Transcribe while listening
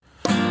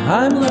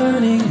I'm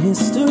learning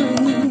history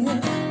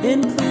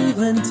in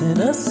Cleveland,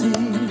 Tennessee.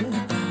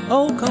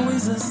 Ocoee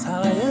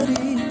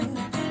Society.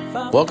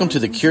 Welcome to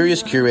the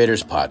Curious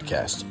Curators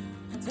podcast.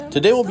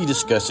 Today we'll be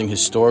discussing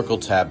historical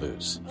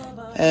taboos,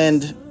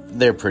 and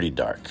they're pretty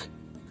dark.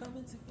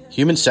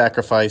 Human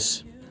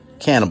sacrifice,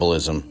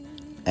 cannibalism,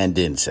 and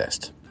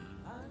incest.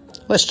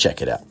 Let's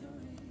check it out.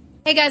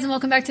 Hey guys, and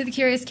welcome back to the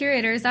Curious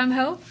Curators. I'm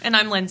Hope. And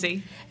I'm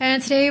Lindsay.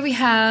 And today we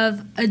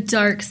have a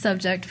dark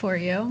subject for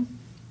you.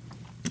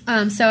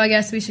 So I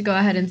guess we should go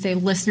ahead and say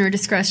listener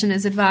discretion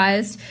is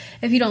advised.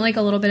 If you don't like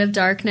a little bit of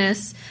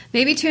darkness,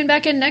 maybe tune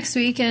back in next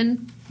week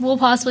and we'll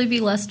possibly be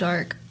less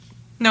dark.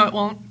 No, it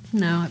won't.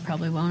 No, it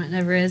probably won't. It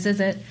never is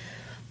it?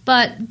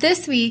 But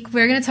this week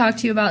we're going to talk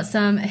to you about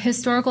some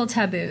historical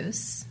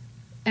taboos.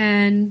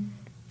 And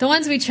the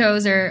ones we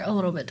chose are a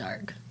little bit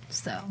dark.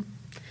 So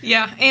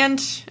yeah,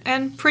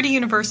 and pretty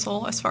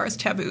universal as far as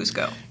taboos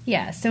go.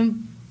 Yeah, so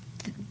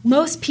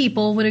most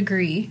people would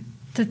agree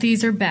that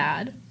these are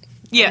bad.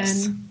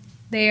 Yes. And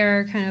they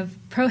are kind of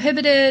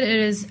prohibited. It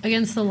is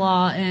against the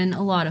law in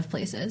a lot of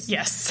places.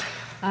 Yes.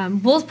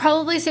 We'll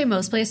probably say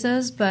most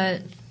places,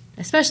 but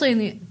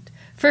especially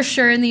for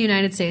sure in the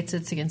United States,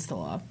 it's against the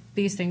law.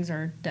 These things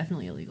are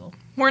definitely illegal.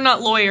 We're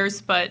not lawyers,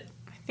 but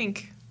I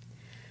think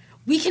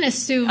we can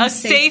assume a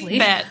safely.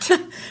 safe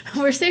bet.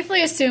 We're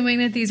safely assuming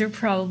that these are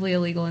probably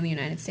illegal in the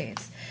United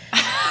States.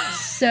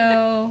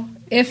 So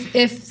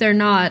if they're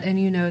not, and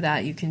you know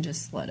that, you can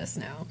just let us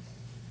know.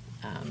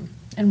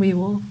 And we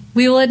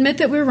will admit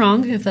that we're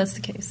wrong if that's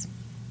the case.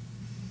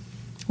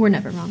 We're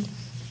never wrong.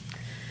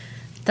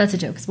 That's a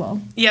joke as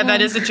well. Yeah, that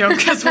is a joke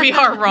because we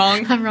are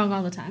wrong. I'm wrong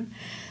all the time.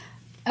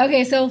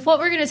 Okay, so what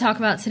we're going to talk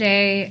about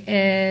today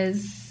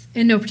is,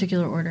 in no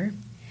particular order,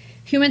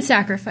 human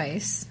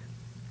sacrifice,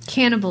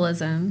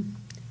 cannibalism,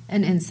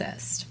 and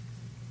incest.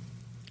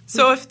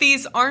 So if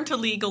these aren't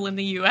illegal in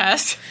the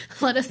U.S.,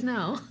 let us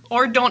know.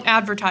 Or don't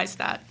advertise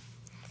that.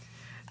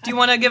 Do you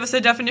want to give us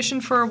a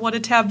definition for what a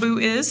taboo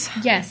is?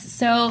 Yes.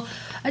 So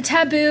a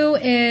taboo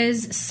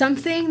is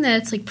something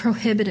that's like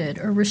prohibited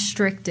or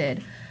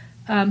restricted,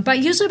 but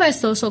usually by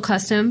social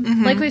custom.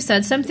 Mm-hmm. Like we've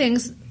said, some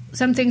things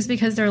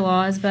because they're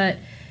laws, but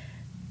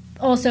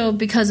also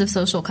because of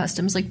social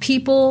customs. Like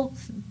people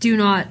do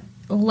not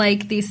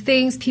like these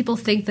things. People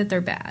think that they're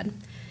bad.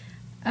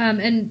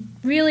 And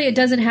really it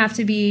doesn't have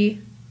to be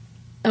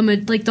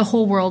like the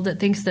whole world that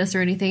thinks this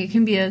or anything. It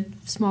can be a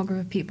small group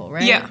of people,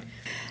 right? Yeah.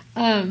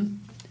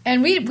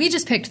 And we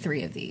just picked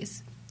 3 of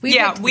these.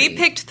 We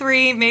picked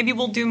 3. Maybe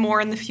we'll do more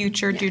in the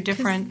future, do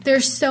different.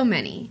 There's so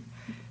many.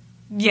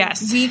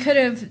 Yes. We could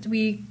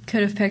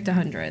have picked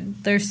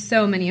 100. There's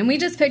so many. And we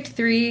just picked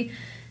 3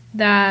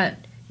 that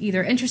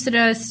either interested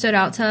us, stood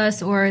out to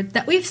us, or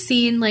that we've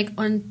seen like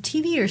on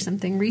TV or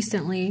something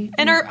recently.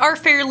 And are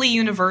fairly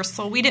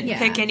universal. We didn't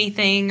pick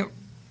anything,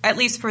 at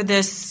least for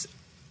today's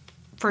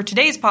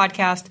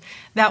podcast,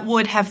 that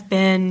would have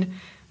been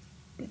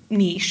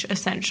niche,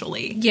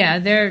 essentially. Yeah,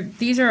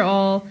 these are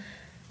all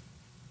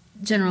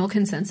general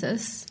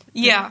consensus.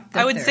 Yeah,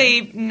 I would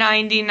say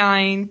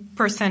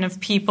 99% of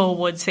people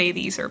would say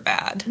these are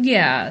bad.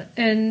 Yeah,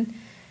 and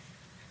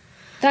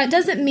that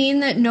doesn't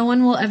mean that no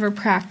one will ever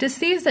practice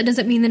these. That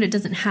doesn't mean that it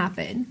doesn't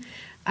happen.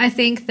 I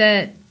think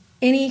that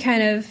any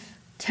kind of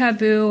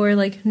taboo or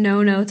like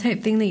no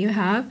type thing that you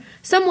have,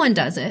 someone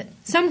does it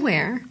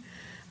somewhere.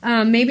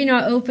 Maybe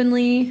not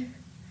openly,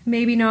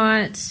 maybe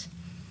not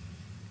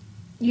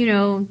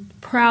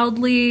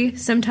proudly.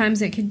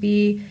 Sometimes it could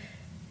be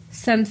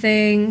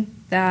something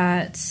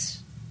that,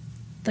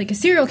 like a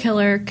serial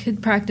killer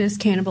could practice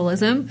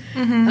cannibalism.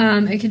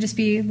 Mm-hmm. It could just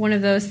be one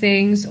of those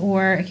things,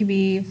 or it could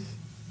be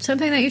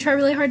something that you try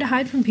really hard to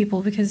hide from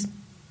people because...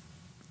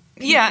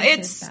 Yeah,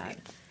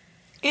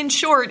 in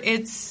short,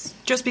 it's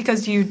just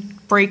because you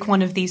break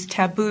one of these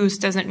taboos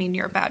doesn't mean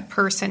you're a bad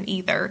person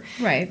either.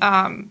 Right.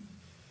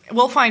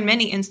 We'll find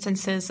many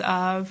instances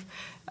of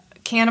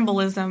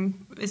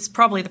cannibalism is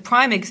probably the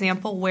prime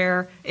example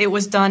where it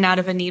was done out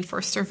of a need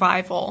for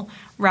survival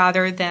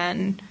rather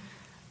than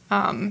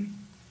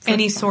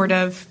any sort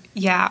of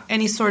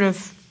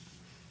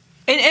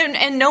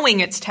and knowing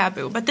it's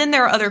taboo. But then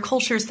there are other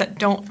cultures that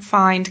don't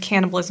find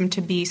cannibalism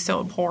to be so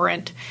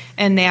abhorrent,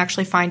 and they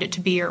actually find it to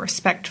be a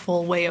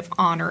respectful way of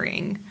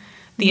honoring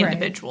the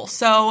individual.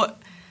 So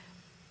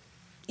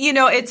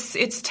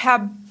it's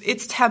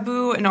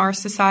taboo in our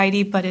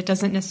society, but it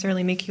doesn't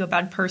necessarily make you a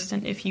bad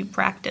person if you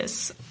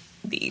practice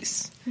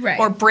these. Right.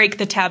 Or break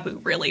the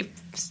taboo, really.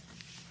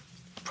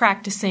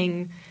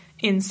 Practicing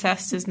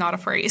incest is not a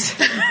phrase.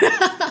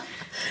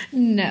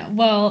 No.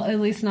 Well, at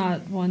least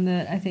not one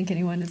that I think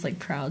anyone is, like,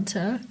 proud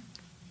to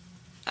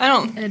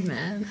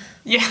admit.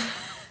 Yeah.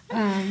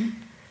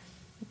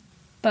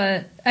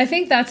 But I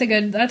think that's a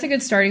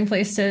good starting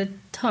place to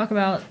talk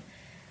about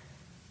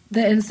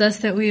the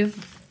incest that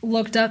we've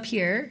looked up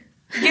here.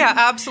 Yeah,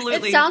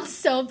 absolutely. It sounds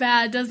so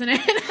bad, doesn't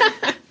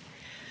it?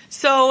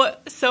 So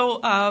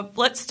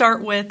let's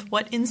start with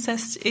what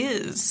incest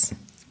is.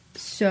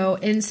 So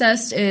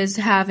incest is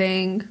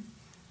having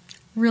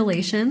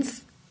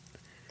relations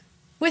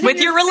with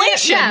your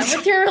relations. Yeah,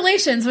 with your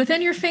relations,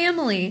 within your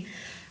family.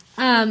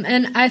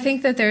 And I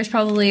think that there's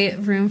probably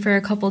room for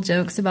a couple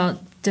jokes about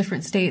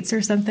different states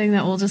or something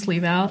that we'll just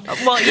leave out.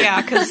 Well,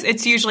 yeah, because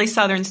it's usually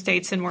southern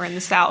states and we're in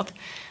the South.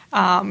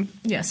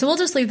 Yeah, so we'll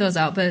just leave those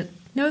out, but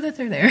know that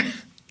they're there.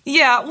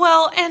 Yeah,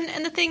 well,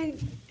 and the thing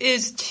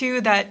is,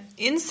 too, that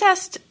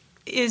incest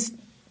is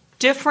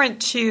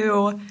different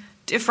to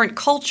different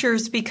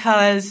cultures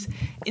because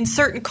in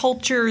certain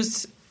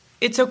cultures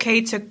it's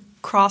okay to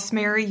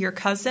cross-marry your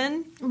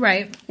cousin.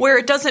 Right. Where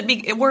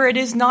it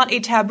is not a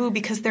taboo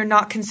because they're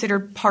not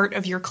considered part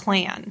of your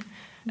clan,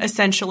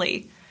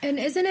 essentially. And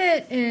isn't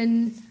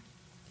it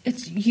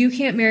you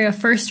can't marry a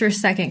first or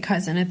second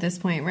cousin at this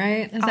point,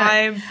 right?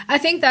 I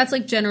think that's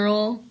like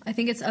general. I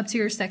think it's up to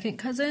your second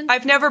cousin.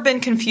 I've never been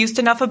confused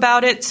enough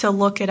about it to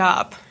look it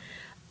up.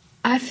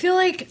 I feel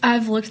like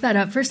I've looked that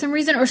up for some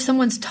reason, or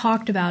someone's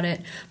talked about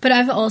it. But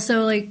I've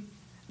also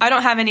I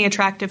don't have any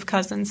attractive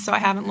cousins, so I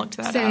haven't looked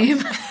that same.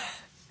 up.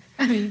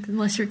 I mean,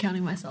 unless you're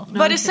counting myself. No,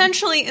 but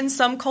essentially, in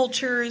some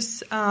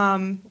cultures,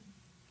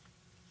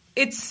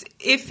 it's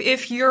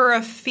if you're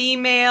a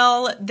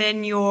female,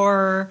 then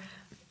your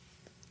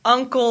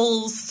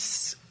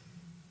uncle's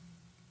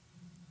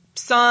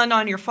son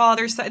on your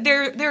father's side.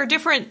 There are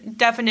different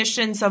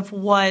definitions of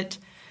what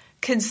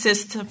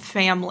consists of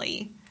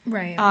family.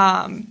 Right.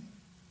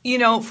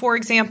 For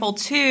example,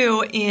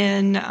 too,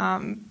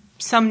 in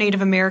some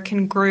Native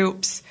American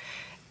groups,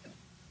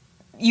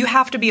 you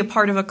have to be a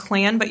part of a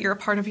clan, but you're a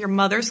part of your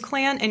mother's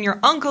clan, and your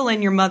uncle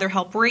and your mother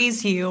help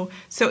raise you.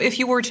 So if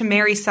you were to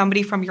marry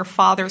somebody from your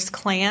father's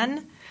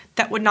clan,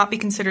 that would not be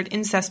considered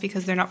incest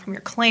because they're not from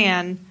your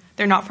clan.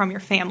 They're not from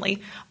your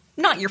family.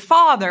 Not your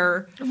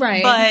father.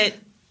 Right. But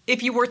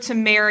if you were to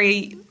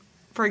marry,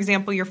 for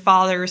example, your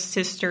father's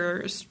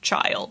sister's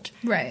child,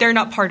 right, they're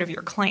not part of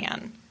your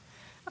clan.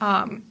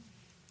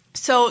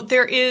 So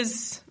there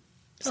is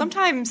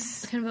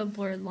sometimes kind of a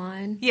blurred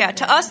line. Yeah,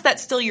 to us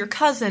that's still your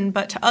cousin,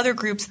 but to other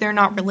groups they're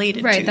not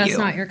related to you. Right, that's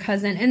not your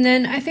cousin. And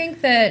then I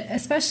think that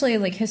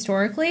especially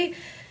historically,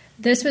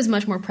 this was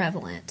much more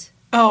prevalent.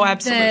 Oh,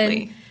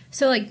 absolutely.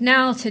 So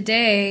now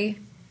today,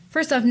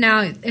 first off,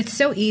 now it's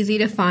so easy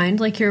to find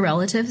your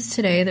relatives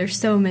today. There's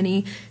so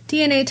many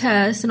DNA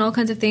tests and all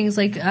kinds of things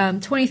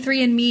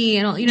 23andMe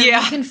and all, you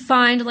can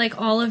find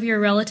all of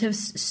your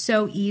relatives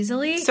so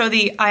easily. So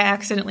the I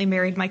accidentally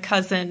married my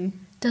cousin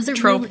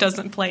trope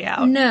doesn't play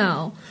out.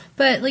 No.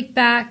 But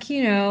back,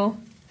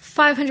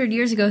 500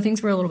 years ago,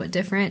 things were a little bit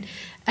different.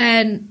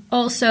 And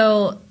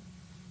also,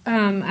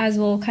 as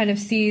we'll kind of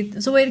see,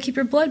 there's a way to keep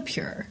your blood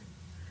pure.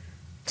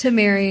 To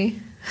marry.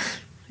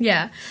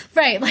 Yeah.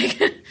 Right.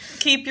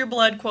 Keep your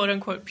blood, quote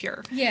unquote,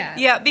 pure. Yeah.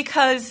 Yeah,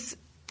 because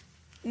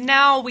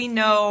now we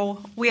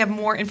have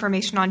more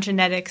information on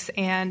genetics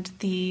and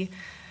the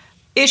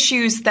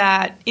issues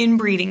that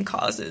inbreeding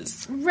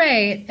causes.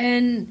 Right.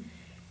 And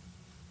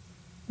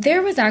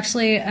there was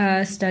actually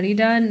a study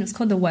done, it was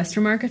called the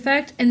Westermark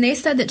effect, and they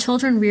said that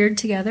children reared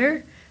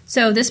together,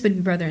 so this would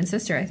be brother and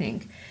sister, I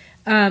think,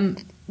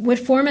 would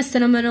form a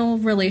sentimental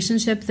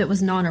relationship that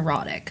was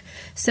non-erotic.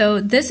 So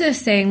this is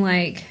saying,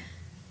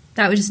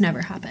 that would just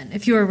never happen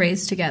if you were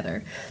raised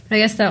together. But I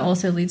guess that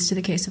also leads to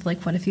the case of,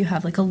 what if you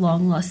have, a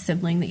long-lost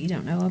sibling that you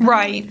don't know about?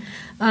 Right.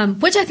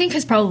 Which I think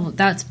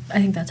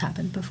that's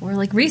happened before.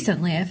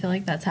 Recently, I feel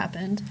like that's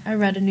happened. I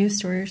read a news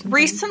story or something.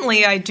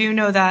 Recently, I do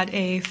know that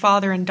a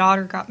father and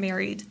daughter got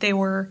married. They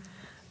were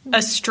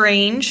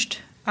estranged.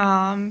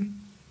 The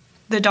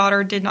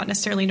daughter did not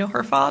necessarily know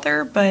her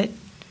father, but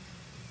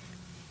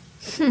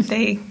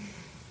they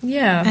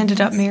ended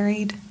up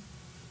married.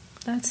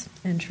 That's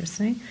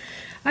interesting.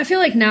 I feel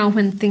like now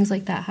when things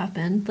like that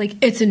happen,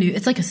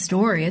 it's like a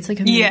story. It's like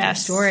a major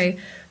story.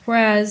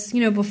 Whereas,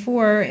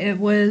 before it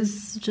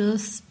was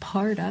just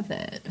part of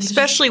it.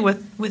 Especially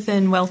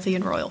within wealthy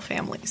and royal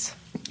families.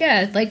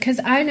 Yeah, because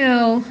I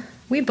know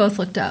we both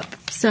looked up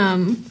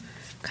some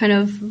kind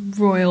of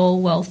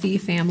royal, wealthy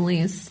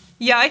families.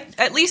 Yeah,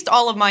 at least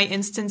all of my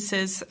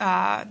instances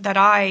that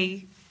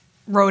I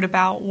wrote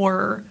about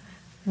were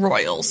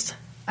royals.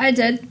 I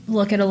did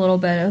look at a little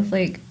bit of,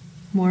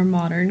 more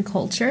modern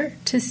culture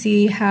to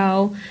see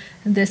how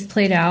this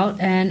played out,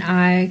 and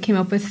I came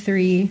up with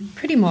 3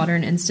 pretty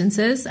modern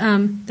instances.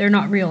 They're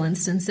not real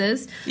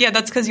instances. Yeah,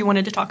 that's because you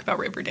wanted to talk about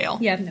Riverdale.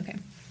 Yeah, okay.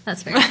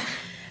 That's fair.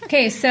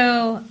 Okay,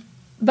 so,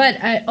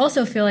 but I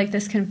also feel like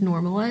this kind of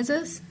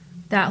normalizes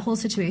that whole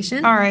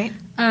situation. All right.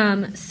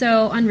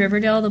 So on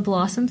Riverdale, the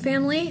Blossom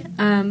family,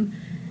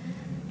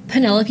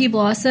 Penelope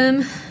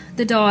Blossom,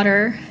 the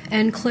daughter,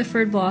 and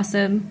Clifford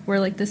Blossom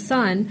were the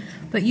son,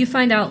 but you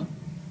find out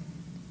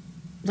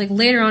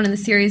later on in the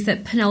series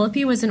that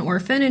Penelope was an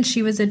orphan and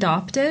she was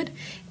adopted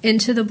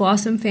into the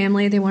Blossom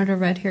family. They wanted a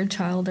red-haired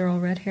child. They're all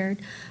red-haired.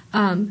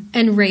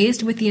 And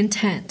raised with the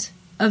intent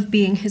of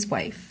being his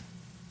wife.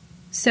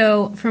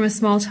 So from a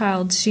small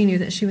child, she knew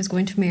that she was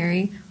going to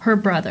marry her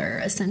brother,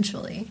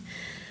 essentially.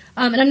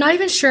 And I'm not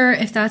even sure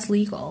if that's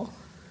legal.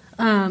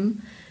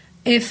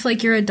 If,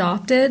 you're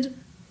adopted,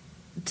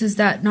 does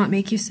that not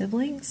make you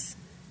siblings?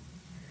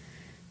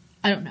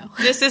 I don't know.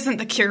 This isn't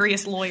the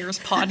Curious Lawyers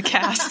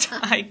podcast.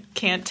 I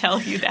can't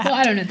tell you that. Well,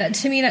 I don't know.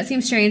 To me, that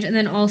seems strange. And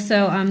then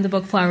also the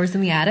book Flowers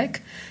in the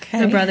Attic. Okay.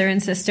 The brother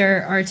and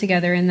sister are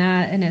together in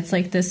that, and it's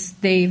like this.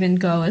 They even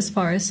go as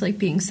far as like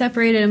being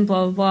separated and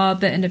blah, blah, blah,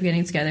 but end up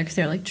getting together because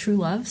they're like true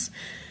loves.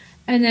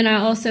 And then I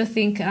also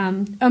think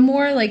a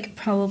more like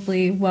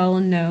probably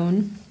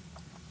well-known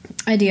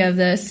idea of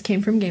this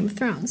came from Game of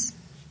Thrones,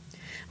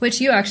 which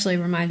you actually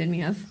reminded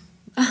me of,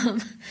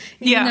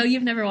 even though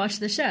you've never watched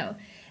the show.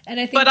 And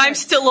I think but I'm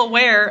still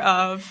aware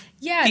of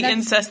the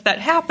incest that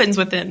happens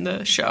within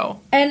the show.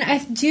 And I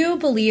do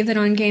believe that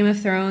on Game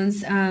of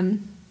Thrones,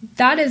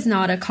 that is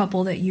not a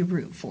couple that you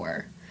root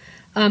for.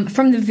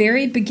 From the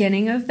very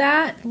beginning of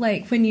that,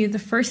 like when you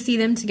first see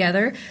them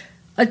together,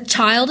 a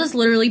child is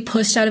literally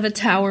pushed out of a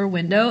tower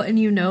window, and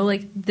you know,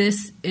 like,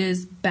 this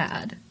is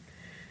bad.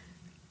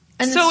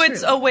 And so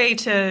it's a way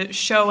to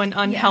show an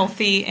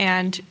unhealthy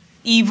and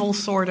evil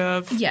sort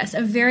of Yes,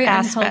 a very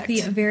aspect.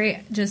 Unhealthy, a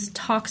very just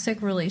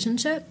toxic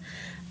relationship.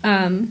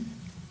 But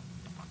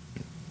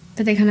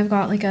they kind of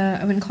got like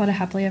I wouldn't call it a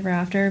happily ever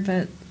after,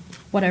 but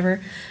whatever.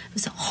 It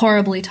was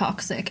horribly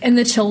toxic. And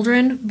the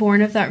children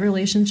born of that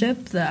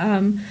relationship,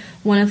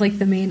 one of like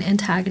the main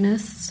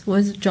antagonists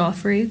was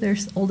Joffrey, their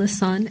oldest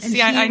son. And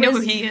I know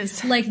who he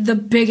is. Like the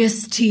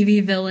biggest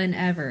TV villain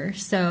ever.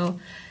 So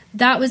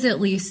that was at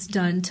least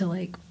done to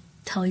like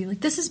tell you like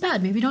this is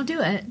bad, maybe don't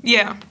do it.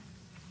 Yeah.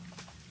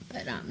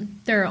 But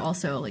there are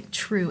also like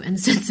true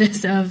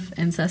instances of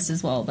incest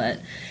as well. But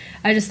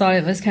I just thought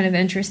it was kind of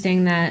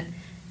interesting that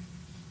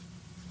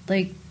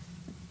like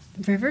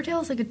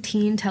Riverdale is like a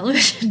teen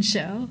television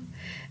show.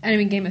 And I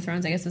mean, Game of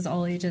Thrones, I guess, is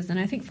all ages. And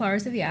I think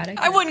Flowers of the Attic.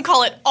 I wouldn't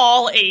call it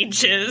all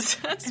ages.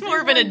 That's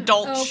more of an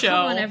adult show.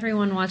 Come on,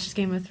 everyone watches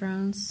Game of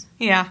Thrones.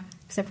 Yeah.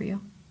 Except for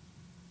you.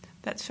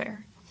 That's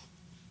fair.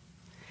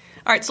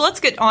 All right, so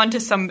let's get on to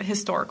some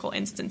historical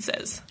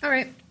instances. All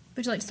right.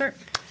 Would you like to start?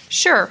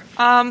 Sure.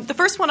 The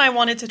first one I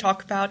wanted to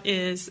talk about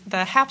is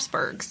the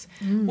Habsburgs,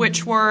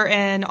 which were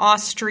an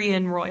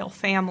Austrian royal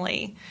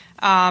family.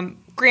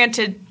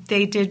 Granted,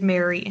 they did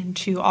marry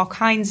into all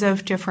kinds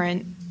of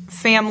different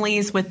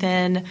families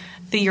within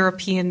the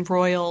European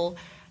royal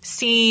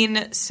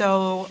scene.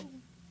 So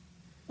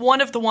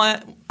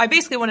I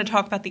basically want to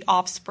talk about the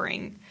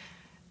offspring,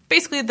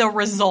 basically the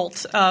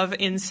result of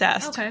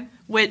incest,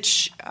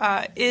 which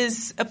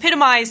is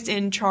epitomized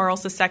in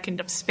Charles II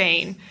of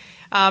Spain.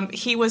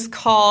 He was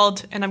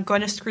called, and I'm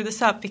going to screw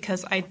this up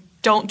because I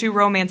don't do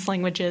Romance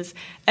languages,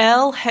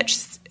 El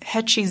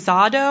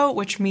Hechizado,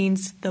 which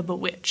means the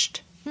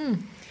bewitched.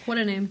 What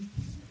a name.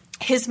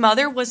 His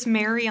mother was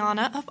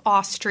Mariana of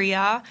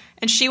Austria,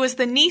 and she was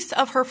the niece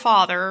of her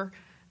father,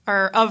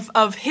 or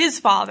of his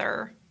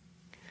father,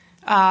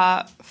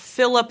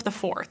 Philip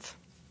IV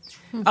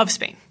of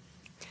Spain.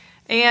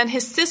 And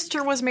his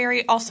sister was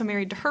also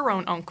married to her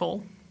own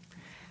uncle,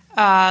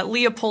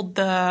 Leopold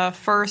I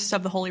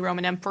of the Holy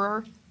Roman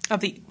Emperor, of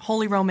the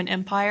Holy Roman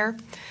Empire.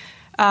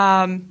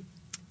 And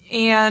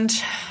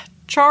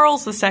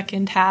Charles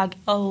II had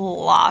a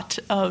lot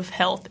of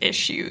health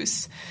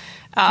issues.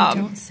 You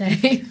don't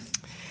say.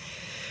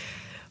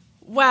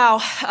 Wow.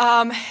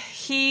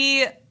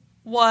 He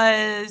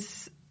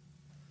was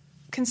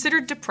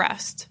considered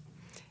depressed.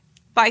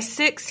 By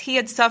 6, he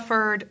had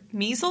suffered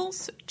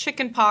measles,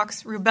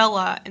 chickenpox,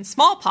 rubella, and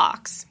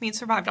smallpox. He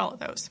survived all of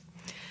those.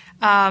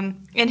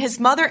 And his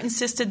mother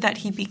insisted that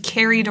he be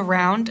carried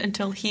around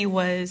until he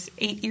was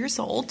 8 years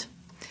old.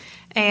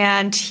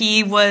 And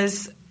he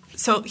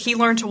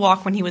learned to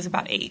walk when he was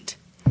about 8.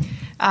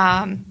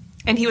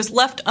 And he was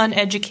left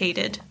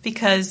uneducated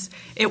because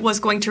it was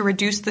going to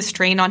reduce the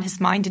strain on his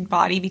mind and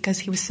body because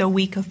he was so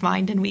weak of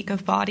mind and weak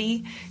of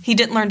body. He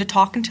didn't learn to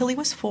talk until he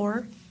was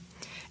 4.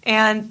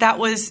 And that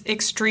was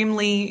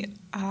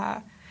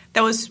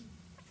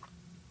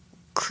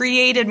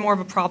created more of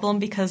a problem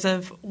because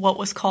of what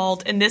was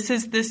called, and this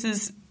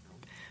is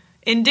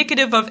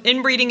indicative of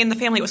inbreeding in the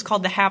family, it was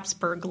called the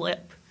Habsburg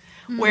lip,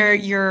 where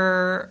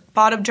your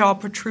bottom jaw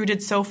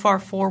protruded so far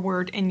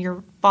forward and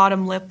your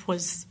bottom lip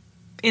was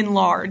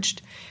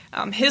enlarged.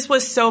 His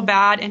was so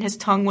bad and his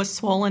tongue was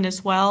swollen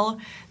as well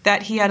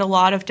that he had a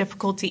lot of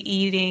difficulty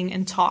eating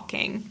and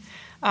talking.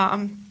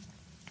 And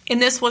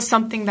this was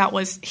something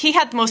he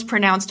had the most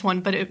pronounced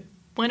one, but it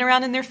went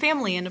around in their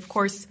family. And of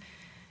course,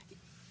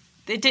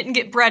 it didn't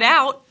get bred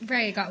out.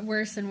 Right, it got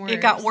worse and worse.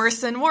 It got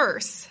worse and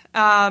worse.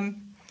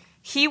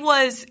 He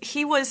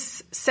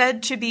was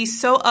said to be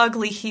so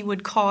ugly he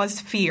would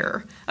cause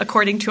fear,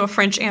 according to a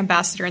French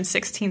ambassador in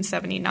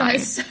 1679.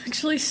 That's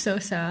actually so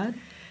sad.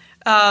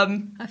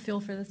 I feel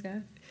for this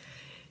guy.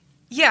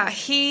 Yeah,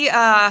 he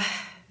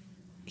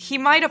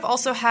might have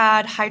also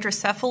had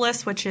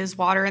hydrocephalus, which is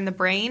water in the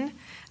brain,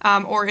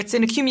 or it's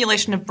an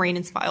accumulation of brain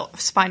and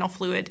spinal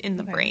fluid in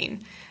the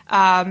brain,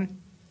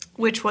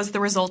 which was the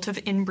result of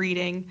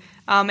inbreeding.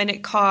 And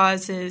it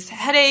causes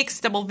headaches,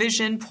 double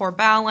vision, poor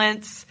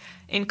balance,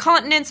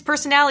 incontinence,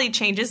 personality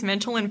changes,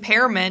 mental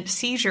impairment,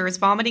 seizures,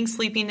 vomiting,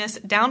 sleepiness,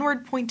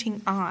 downward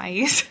pointing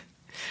eyes,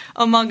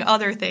 among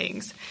other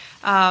things.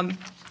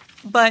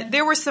 But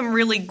there were some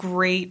really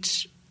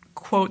great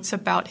quotes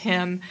about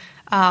him.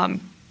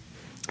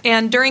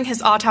 And during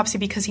his autopsy,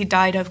 because he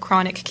died of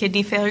chronic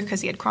kidney failure,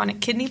 because he had chronic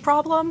kidney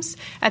problems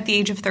at the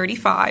age of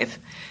 35,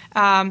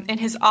 in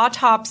his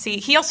autopsy,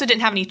 he also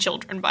didn't have any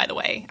children, by the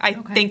way. I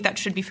think that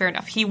should be fair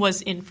enough. He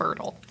was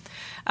infertile.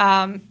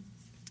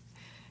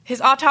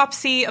 His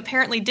autopsy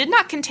apparently did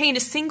not contain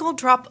a single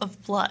drop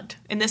of blood.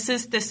 And this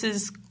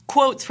is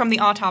quotes from the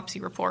autopsy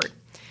report.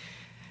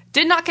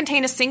 Did not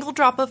contain a single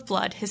drop of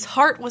blood. His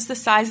heart was the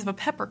size of a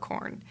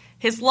peppercorn.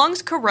 His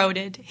lungs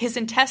corroded. His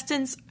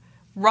intestines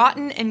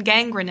rotten and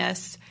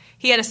gangrenous.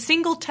 He had a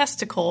single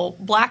testicle,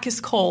 black as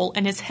coal,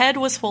 and his head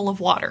was full of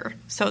water.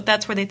 So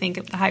that's where they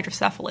think the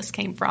hydrocephalus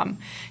came from.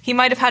 He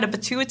might have had a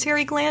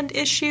pituitary gland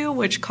issue,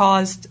 which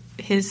caused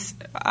his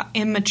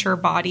immature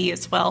body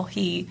as well.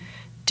 He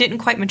didn't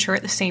quite mature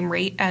at the same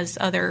rate as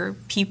other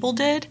people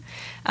did.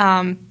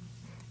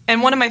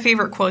 And one of my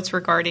favorite quotes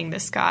regarding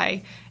this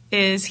guy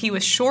is he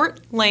was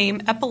short,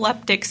 lame,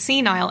 epileptic,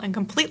 senile, and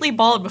completely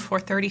bald before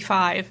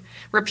 35,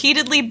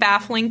 repeatedly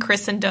baffling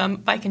Christendom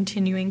by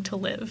continuing to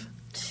live.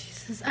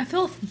 Jesus, I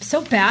feel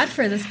so bad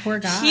for this poor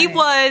guy.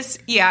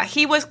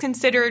 He was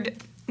considered,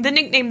 the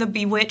nickname The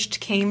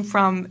Bewitched came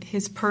from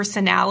his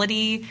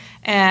personality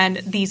and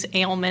these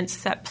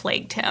ailments that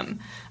plagued him.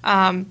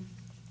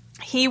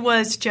 He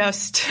was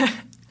just...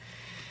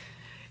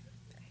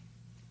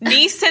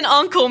 niece and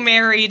uncle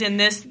married, and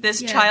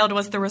this child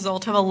was the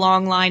result of a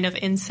long line of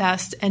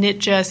incest, and it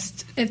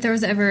just... If there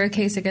was ever a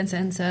case against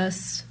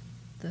incest,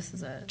 this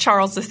is it.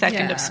 Charles II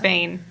of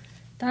Spain.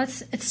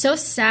 It's so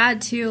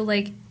sad, too.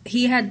 Like,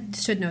 he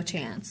stood no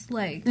chance.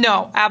 Like,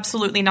 no,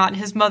 absolutely not. And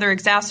his mother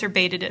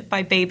exacerbated it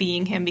by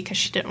babying him because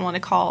she didn't want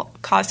to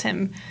cause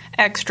him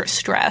extra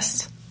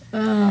stress.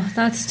 Oh,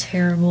 that's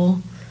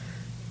terrible.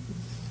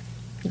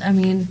 I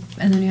mean,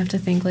 and then you have to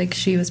think, like,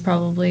 she was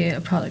probably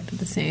a product of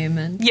the same.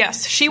 And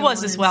yes, she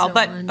was as well.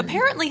 But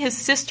apparently his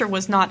sister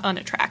was not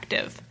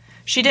unattractive.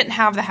 She didn't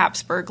have the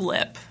Habsburg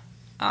lip.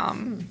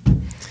 I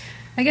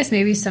guess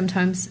maybe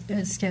sometimes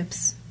it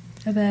skips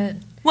a bit.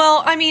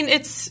 Well, I mean,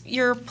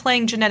 you're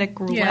playing genetic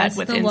roulette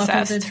with the incest.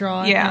 Luck of the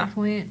draw at that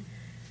point.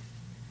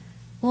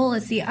 Well,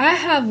 let's see. I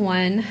have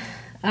one.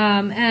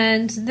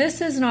 And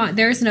this is not...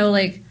 There's no,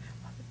 like,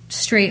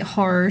 straight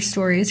horror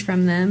stories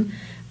from them.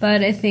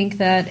 But I think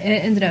that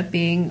it ended up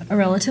being a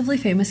relatively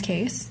famous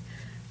case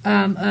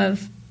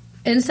of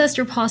incest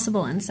or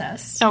possible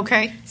incest.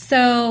 Okay.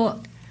 So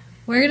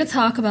we're going to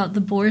talk about the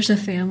Borgia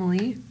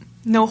family.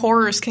 No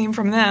horrors came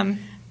from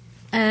them.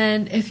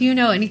 And if you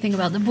know anything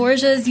about the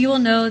Borgias, you will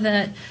know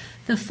that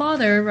the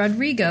father,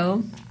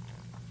 Rodrigo,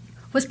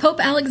 was Pope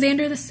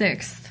Alexander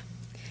VI.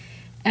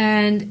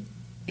 And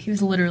he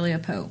was literally a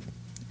pope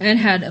and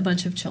had a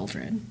bunch of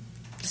children.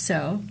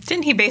 So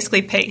didn't he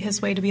basically pay his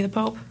way to be the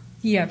pope?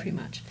 Yeah, pretty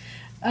much.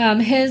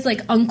 His,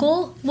 like,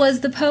 uncle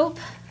was the pope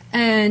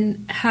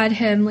and had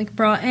him, like,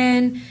 brought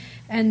in.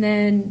 And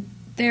then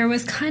there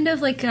was kind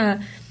of, like,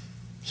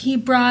 he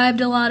bribed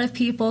a lot of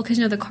people because,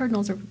 you know, the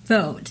cardinals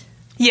vote.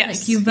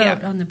 Yes. Like, you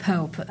vote on the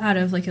pope out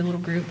of, like, a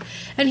little group.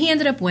 And he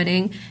ended up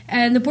winning.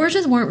 And the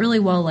Borgias weren't really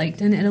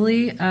well-liked in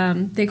Italy.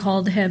 They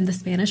called him the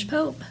Spanish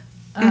pope.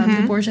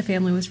 The Borgia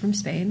family was from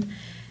Spain.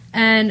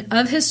 And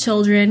of his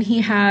children,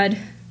 he had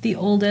the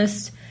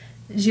oldest...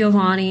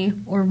 Giovanni,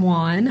 or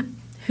Juan,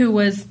 who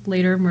was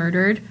later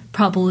murdered,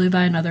 probably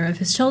by another of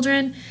his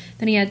children.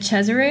 Then he had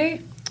Cesare,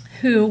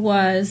 who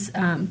was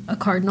a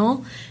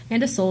cardinal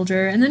and a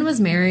soldier, and then was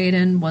married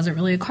and wasn't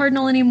really a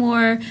cardinal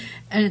anymore.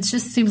 And it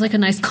just seems like a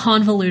nice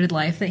convoluted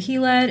life that he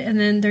led. And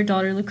then their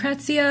daughter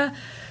Lucrezia,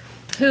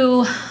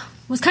 who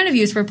was kind of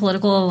used for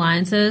political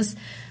alliances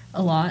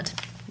a lot,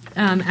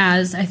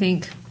 as I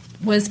think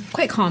was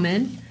quite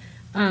common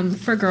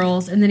for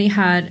girls. And then he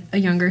had a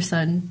younger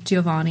son,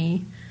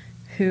 Giovanni,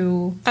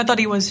 who... I thought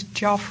he was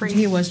Joffrey.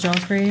 He was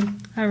Joffrey.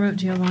 I wrote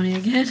Giovanni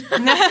again.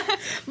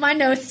 My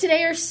notes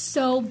today are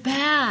so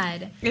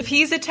bad. If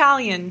he's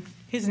Italian,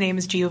 his name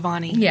is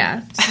Giovanni.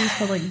 Yeah, so he's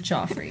called, like,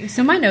 Joffrey.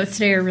 So my notes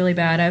today are really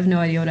bad. I have no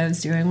idea what I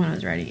was doing when I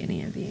was writing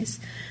any of these.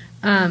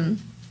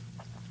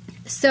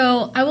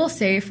 So I will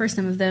say for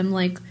some of them,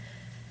 like,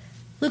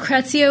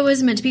 Lucrezia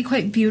was meant to be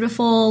quite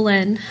beautiful,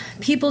 and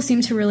people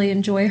seemed to really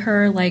enjoy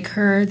her, like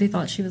her. They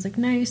thought she was, like,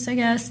 nice, I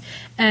guess.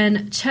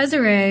 And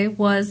Cesare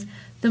was...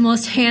 the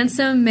most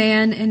handsome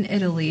man in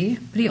Italy,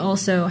 but he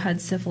also had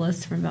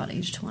syphilis from about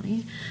age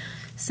 20.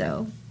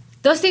 So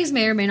those things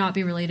may or may not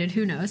be related.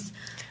 Who knows?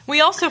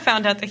 We also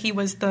found out that he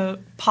was the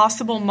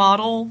possible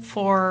model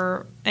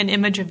for an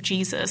image of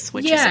Jesus,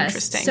 which is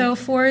interesting. So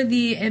for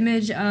the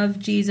image of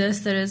Jesus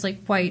that is,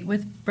 like, white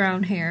with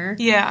brown hair.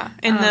 Yeah,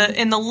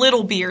 in the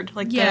little beard.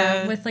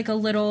 With, like, a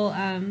little...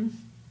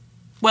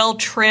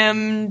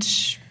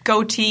 well-trimmed...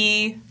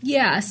 goatee.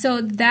 Yeah, so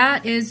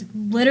that is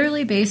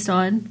literally based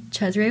on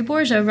Cesare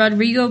Borgia.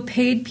 Rodrigo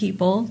paid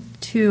people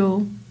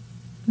to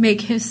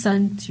make his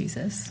son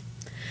Jesus.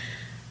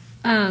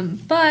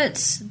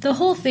 But the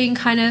whole thing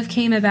kind of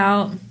came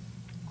about...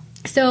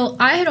 So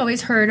I had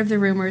always heard of the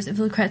rumors of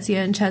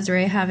Lucrezia and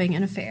Cesare having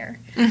an affair.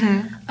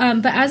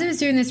 But as I was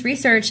doing this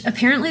research,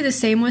 apparently the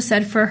same was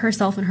said for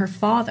herself and her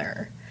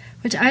father.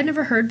 which I'd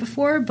never heard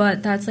before,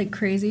 but that's like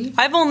crazy.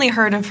 I've only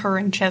heard of her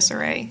in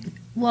Cesare.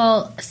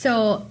 Well,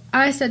 so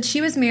I said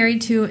she was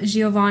married to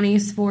Giovanni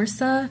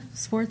Sforza.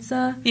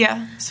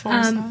 Yeah,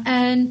 Sforza.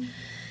 And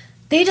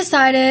they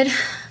decided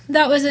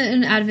that wasn't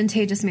an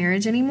advantageous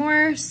marriage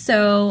anymore,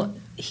 so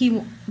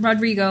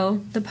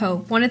Rodrigo, the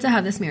Pope, wanted to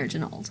have this marriage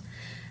annulled.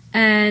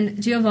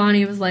 And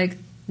Giovanni was like,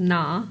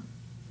 nah.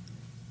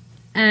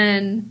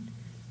 And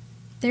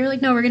they were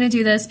like, no, we're going to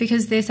do this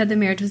because they said the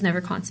marriage was never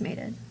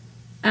consummated.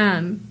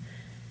 And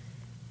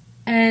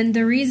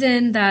the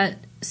reason that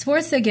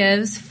Sforza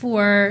gives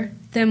for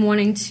them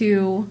wanting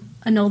to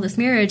annul this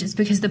marriage is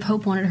because the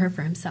Pope wanted her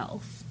for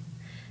himself.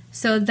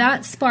 So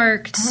that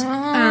sparked,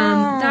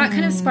 that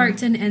kind of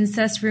sparked an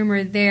incest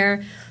rumor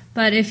there.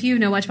 But if you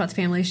know much about the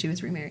family, she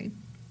was remarried.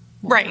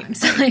 Right.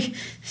 So, like,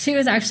 she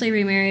was actually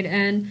remarried.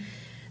 And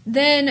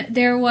then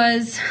there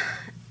was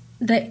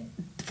the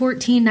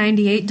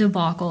 1498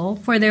 debacle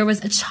where there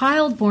was a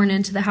child born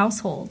into the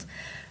household,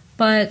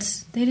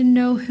 but they didn't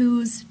know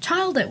whose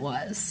child it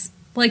was.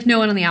 Like, no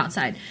one on the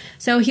outside.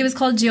 So he was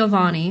called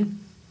Giovanni.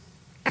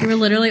 They were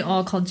literally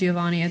all called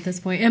Giovanni at this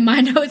point. In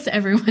my notes,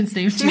 everyone's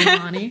named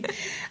Giovanni.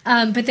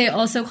 But they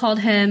also called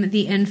him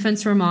the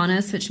Infans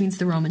Romanus, which means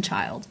the Roman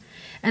child.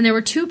 And there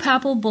were 2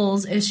 papal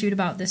bulls issued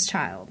about this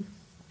child.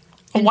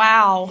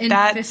 Wow, in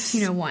that's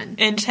 1501.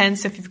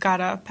 Intense if you've got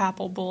a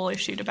papal bull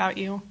issued about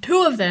you.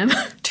 2 of them.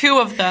 2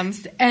 of them.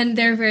 And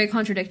they're very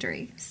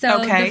contradictory. So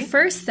the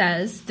first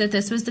says that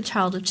this was the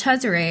child of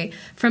Cesare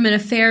from an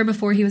affair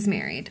before he was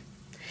married.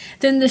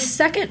 Then the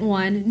second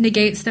one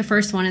negates the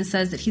first one and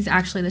says that he's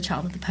actually the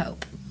child of the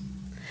Pope.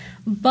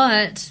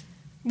 But...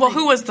 Well,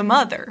 who was the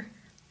mother?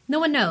 No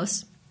one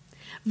knows.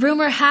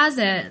 Rumor has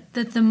it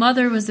that the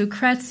mother was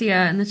Lucrezia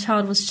and the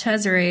child was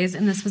Cesare's,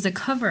 and this was a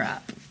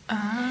cover-up.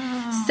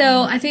 Oh.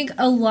 So I think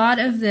a lot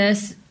of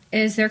this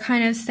is they're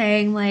kind of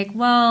saying, like,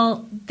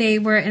 well, they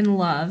were in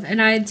love.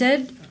 And I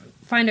did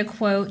find a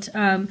quote.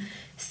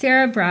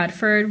 Sarah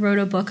Bradford wrote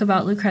a book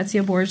about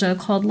Lucrezia Borgia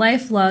called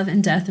Life, Love,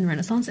 and Death in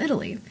Renaissance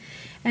Italy.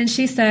 And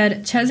she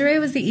said, Cesare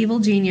was the evil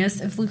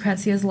genius of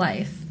Lucrezia's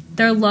life.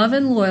 Their love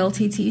and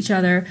loyalty to each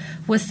other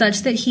was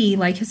such that he,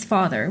 like his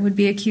father, would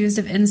be accused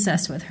of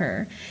incest with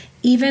her,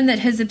 even that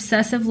his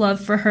obsessive love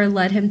for her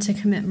led him to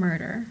commit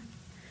murder.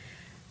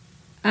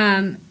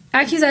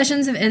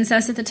 Accusations of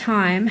incest at the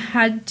time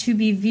have to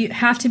be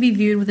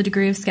viewed with a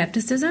degree of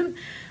skepticism.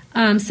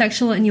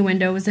 Sexual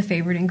innuendo was a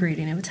favorite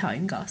ingredient of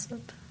Italian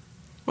gossip.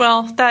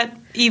 Well, that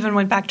even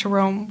went back to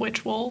Rome,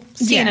 which we'll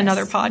see in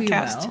another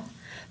podcast. We will.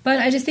 But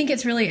I just think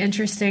it's really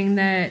interesting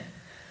that,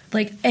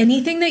 like,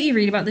 anything that you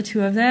read about the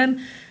 2 of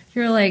them,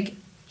 you're like,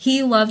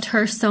 he loved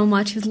her so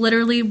much. He was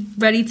literally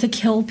ready to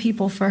kill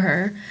people for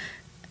her.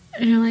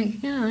 And you're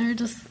like, yeah, they're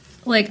just,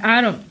 like,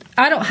 I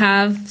don't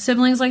have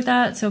siblings like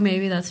that, so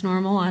maybe that's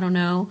normal. I don't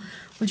know.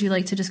 Would you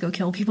like to just go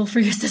kill people for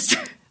your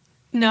sister?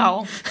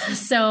 No.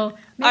 So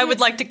I would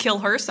like to kill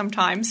her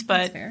sometimes, but...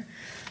 That's fair.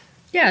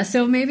 Yeah,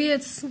 so maybe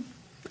it's...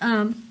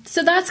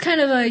 so that's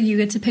kind of a you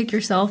get to pick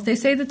yourself. They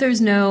say that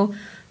there's no...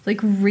 like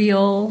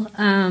real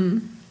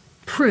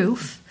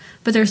proof,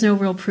 but there's no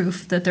real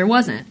proof that there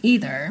wasn't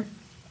either.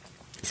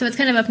 So it's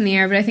kind of up in the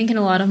air, but I think in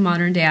a lot of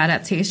modern day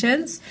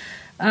adaptations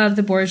of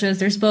the Borgias,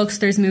 there's books,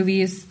 there's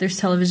movies, there's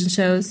television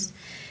shows,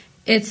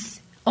 it's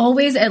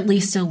always at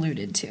least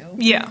alluded to.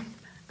 Yeah.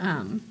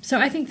 So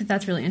I think that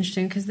that's really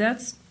interesting because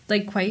that's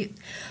like quite...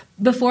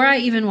 Before I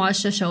even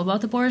watched a show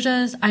about the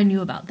Borgias, I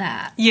knew about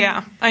that.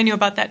 Yeah, I knew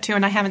about that too,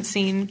 and I haven't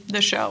seen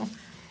the show.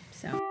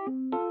 So...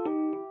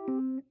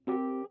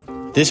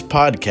 This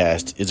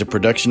podcast is a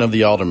production of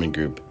the Alderman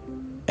Group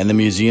and the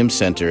Museum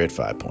Center at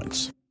 5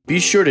 Points. Be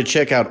sure to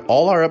check out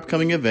all our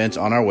upcoming events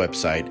on our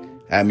website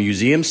at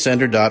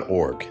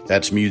museumcenter.org.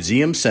 That's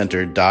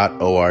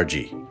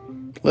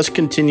museumcenter.org. Let's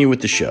continue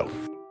with the show.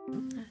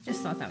 I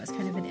just thought that was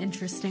kind of an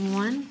interesting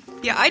one.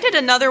 Yeah, I did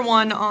another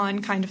one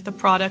on kind of the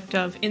product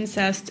of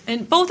incest,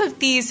 and both of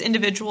these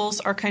individuals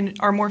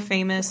are more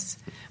famous,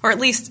 or at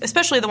least,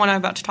 especially the one I'm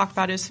about to talk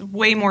about, is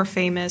way more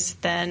famous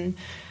than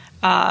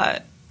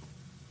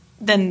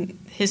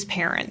his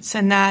parents,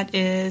 and that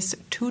is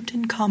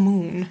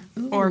Tutankhamun,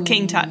 or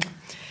King Tut.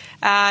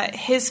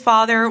 His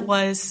father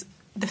was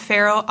the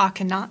pharaoh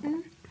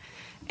Akhenaten,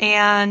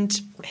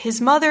 and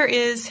his mother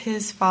is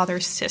his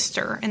father's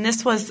sister, and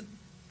this was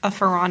a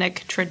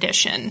pharaonic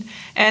tradition.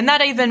 And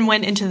that even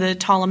went into the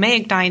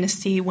Ptolemaic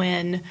dynasty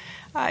when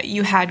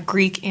you had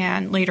Greek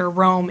and later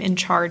Rome in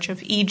charge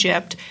of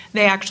Egypt.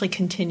 They actually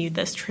continued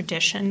this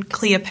tradition.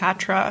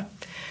 Cleopatra,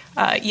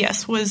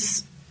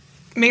 was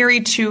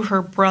married to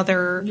her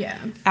brother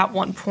at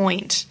one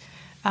point.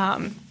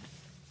 And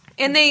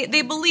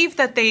they believe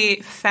that they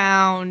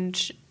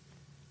found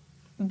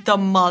the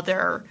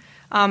mother.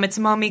 It's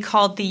a mummy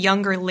called the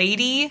Younger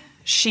Lady.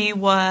 She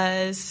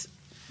was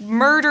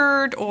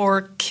murdered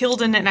or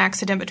killed in an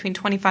accident between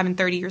 25 and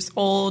 30 years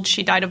old.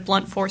 She died of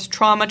blunt force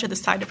trauma to the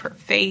side of her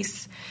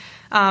face.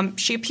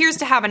 She appears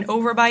to have an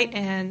overbite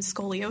and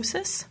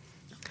scoliosis.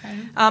 Okay.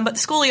 But the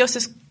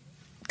scoliosis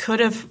could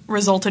have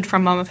resulted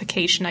from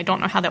mummification. I don't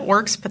know how that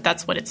works, but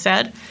that's what it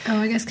said. Oh,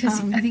 I guess because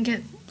I think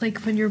it,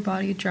 like, when your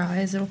body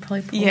dries, it'll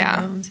probably pull the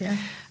bones,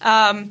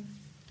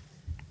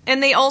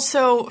 And they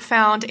also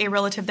found a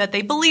relative that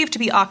they believed to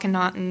be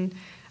Akhenaten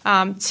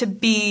to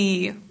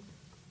be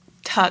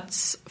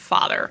Tut's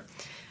father.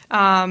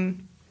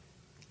 And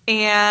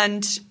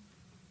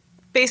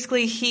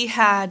basically he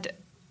had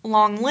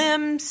long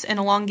limbs, an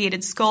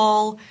elongated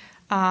skull,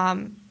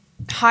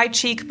 high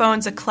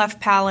cheekbones, a cleft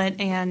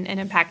palate, and an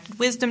impacted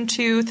wisdom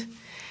tooth.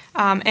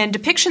 And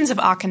depictions of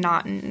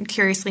Akhenaten,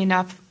 curiously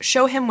enough,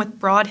 show him with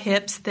broad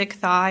hips, thick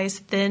thighs,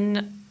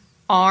 thin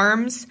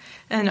arms,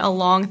 and a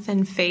long,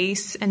 thin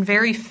face, and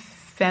very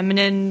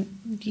feminine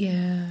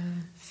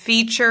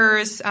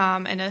features,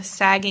 and a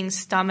sagging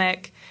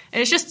stomach.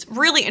 And it's just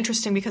really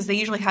interesting because they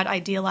usually had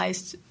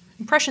idealized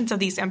impressions of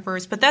these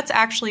emperors, but that's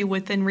actually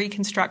within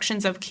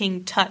reconstructions of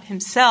King Tut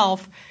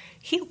himself.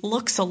 He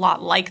looks a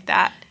lot like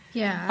that.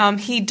 Yeah.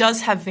 He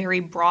does have very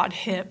broad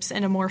hips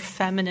and a more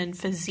feminine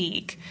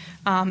physique.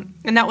 And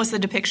that was the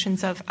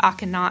depictions of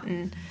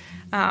Akhenaten.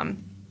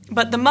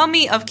 But the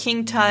mummy of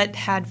King Tut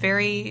had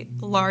very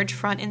large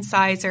front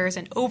incisors,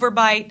 an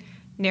overbite,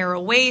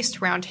 narrow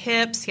waist, round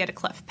hips. He had a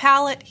cleft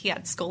palate. He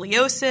had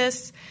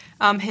scoliosis.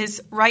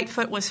 His right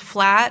foot was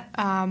flat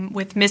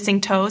with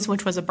missing toes,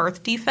 which was a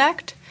birth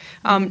defect.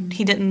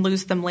 He didn't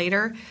lose them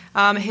later.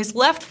 His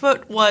left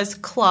foot was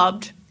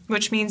clubbed,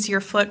 which means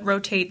your foot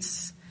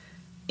rotates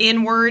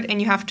inward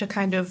and you have to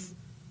kind of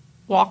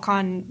walk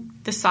on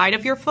the side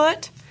of your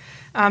foot.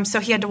 So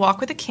he had to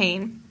walk with a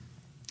cane.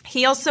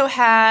 He also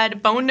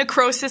had bone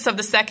necrosis of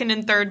the second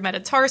and third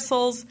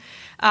metatarsals,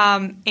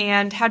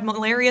 and had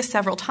malaria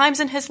several times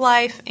in his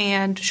life,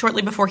 and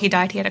shortly before he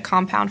died, he had a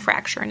compound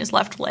fracture in his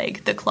left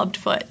leg, the clubbed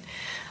foot.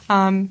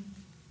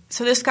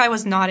 So this guy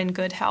was not in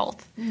good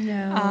health.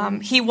 No.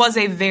 He was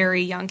a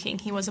very young king.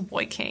 He was a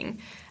boy king.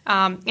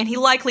 And he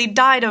likely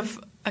died of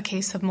a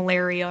case of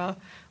malaria.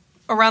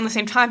 Around the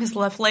same time, his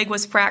left leg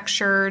was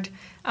fractured,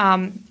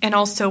 and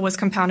also was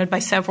compounded by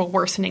several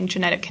worsening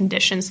genetic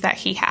conditions that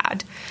he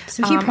had.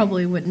 So he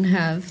probably wouldn't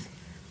have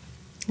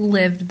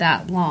lived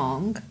that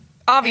long.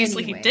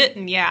 Obviously anyway. He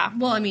didn't, yeah.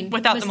 Well, I mean,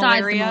 without the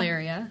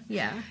malaria.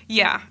 Yeah.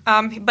 Yeah,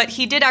 but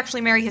he did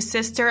actually marry his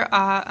sister,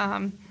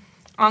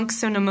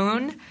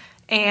 Anksunamun,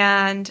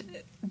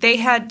 and they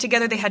had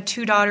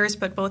 2 daughters,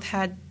 but both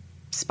had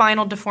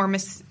spinal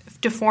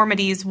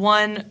deformities.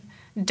 One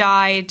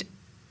died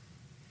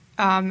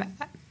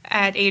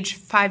at age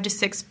 5 to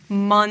 6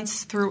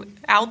 months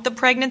throughout the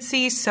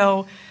pregnancy,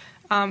 so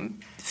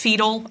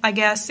fetal, I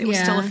guess. It was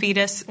still a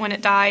fetus when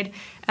it died.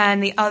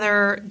 And the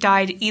other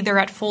died either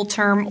at full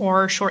term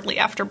or shortly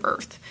after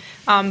birth.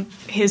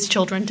 His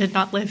children did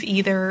not live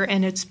either,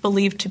 and it's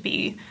believed to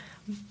be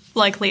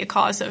likely a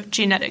cause of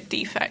genetic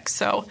defects.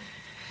 So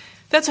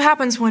that's what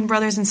happens when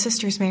brothers and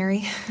sisters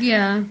marry.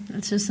 Yeah,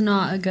 it's just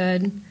not a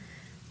good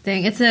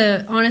thing.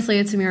 Honestly,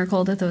 it's a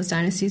miracle that those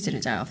dynasties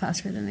didn't die out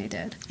faster than they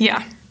did.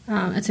 Yeah.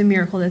 It's a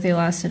miracle that they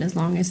lasted as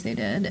long as they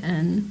did.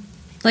 And,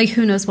 like,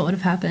 who knows what would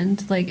have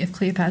happened, like, if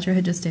Cleopatra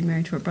had just stayed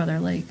married to her brother,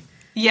 like...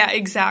 Yeah,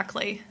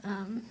 exactly.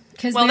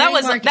 Well,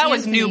 that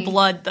was new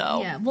blood,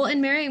 though. Yeah, well,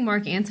 and marrying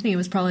Mark Antony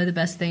was probably the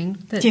best thing.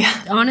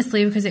 Yeah.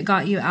 Honestly, because it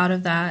got you out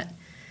of that.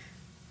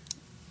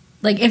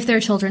 Like, if their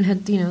children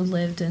had,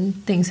 lived and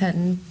things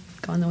hadn't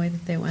gone the way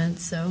that they went,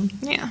 so...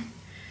 Yeah.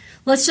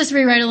 Let's just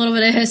rewrite a little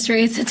bit of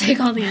history to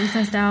take all the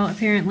incest out,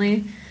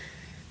 apparently.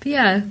 But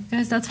yeah,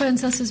 guys, that's why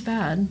incest is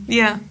bad.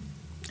 Yeah.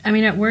 I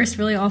mean, at worst,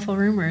 really awful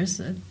rumors.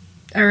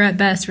 Or at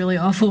best, really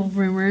awful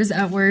rumors.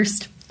 At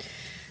worst,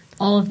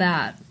 all of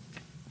that.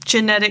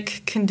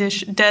 Genetic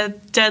condition,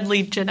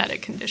 deadly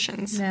genetic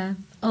conditions. Yeah.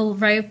 A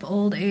ripe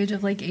old age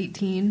of like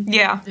 18.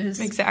 Yeah,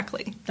 is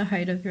exactly. The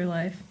height of your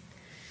life.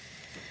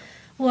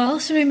 Well,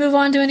 should we move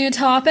on to a new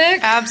topic?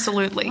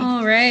 Absolutely.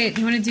 All right.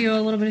 You want to do a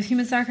little bit of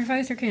human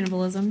sacrifice or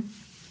cannibalism?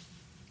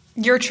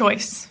 Your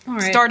choice. All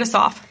right. Start us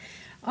off.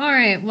 All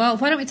right. Well,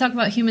 why don't we talk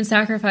about human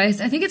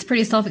sacrifice? I think it's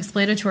pretty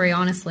self-explanatory,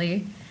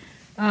 honestly.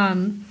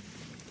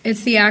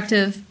 It's the act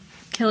of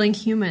killing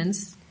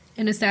humans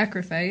in a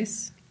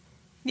sacrifice.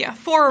 Yeah,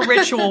 for a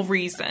ritual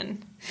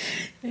reason.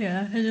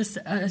 Yeah, just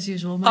as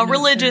usual. A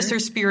religious or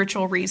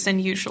spiritual reason,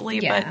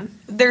 usually, but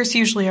there's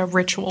usually a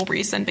ritual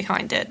reason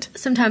behind it.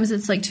 Sometimes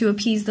it's like to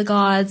appease the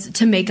gods,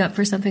 to make up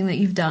for something that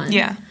you've done.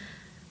 Yeah.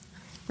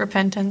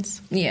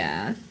 Repentance.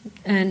 Yeah.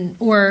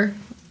 Or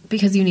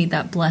because you need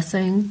that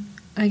blessing,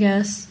 I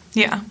guess.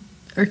 Yeah.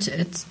 Or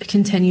it's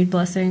continued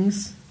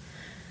blessings.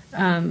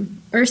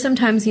 Or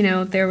sometimes,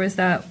 there was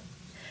that...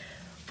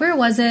 Where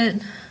was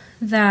it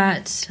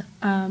that...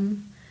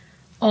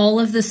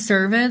 all of the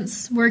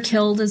servants were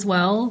killed as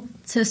well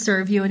to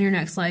serve you in your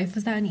next life.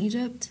 Was that in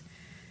Egypt?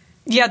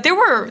 Yeah, there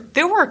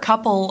were a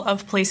couple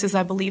of places,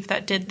 I believe,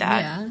 that did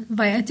that.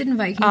 Yeah. Didn't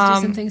Vikings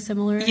do something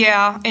similar?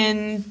 Yeah,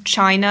 in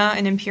China,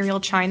 in Imperial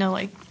China,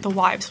 like, the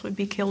wives would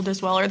be killed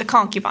as well, or the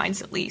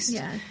concubines at least.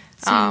 Yeah.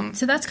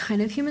 So that's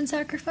kind of human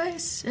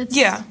sacrifice?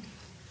 Yeah.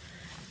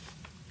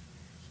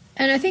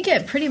 And I think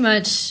it pretty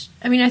much,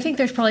 I mean, I think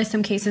there's probably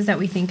some cases that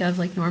we think of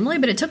like normally,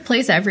 but it took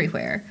place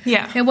everywhere.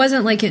 Yeah. It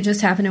wasn't like it just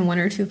happened in one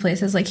or two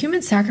places. Like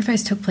human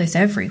sacrifice took place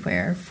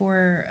everywhere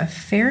for a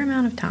fair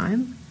amount of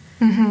time.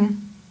 Mm-hmm.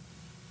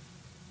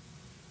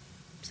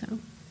 So.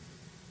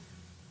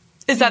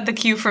 Is that the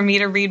cue for me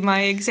to read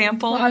my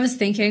example? Well, I was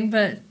thinking,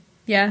 but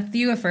yeah,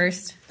 you go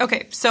first.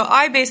 Okay, so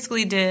I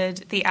basically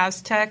did the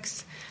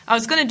Aztecs. I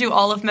was going to do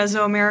all of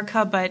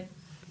Mesoamerica, but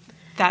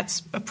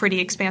that's a pretty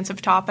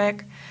expansive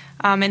topic.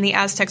 And the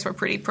Aztecs were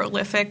pretty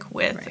prolific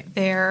with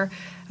their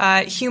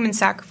human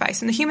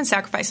sacrifice. And the human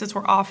sacrifices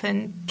were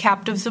often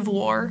captives of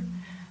war,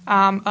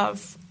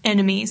 of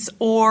enemies,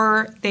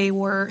 or they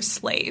were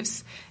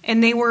slaves.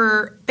 And they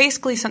were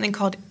basically something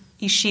called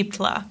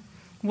Ixiptla,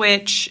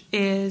 which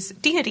is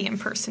deity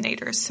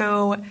impersonators.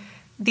 So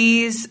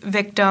these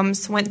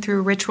victims went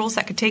through rituals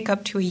that could take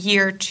up to a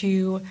year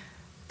to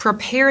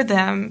prepare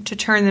them to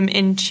turn them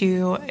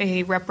into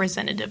a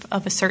representative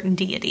of a certain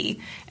deity.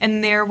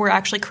 And there were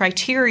actually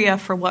criteria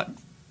for what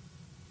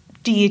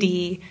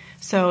deity.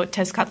 So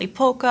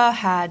Tezcatlipoca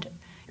had,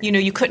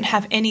 you couldn't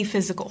have any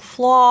physical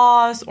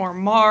flaws or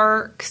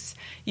marks.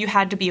 You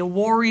had to be a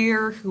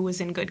warrior who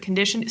was in good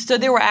condition. So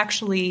there were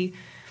actually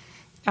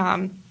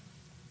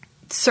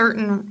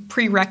certain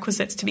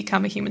prerequisites to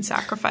become a human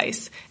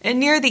sacrifice.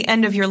 And near the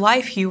end of your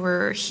life, you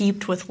were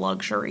heaped with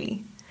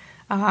luxury.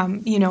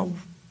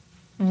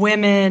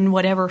 Women,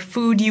 whatever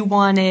food you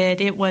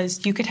wanted,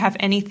 you could have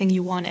anything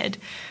you wanted.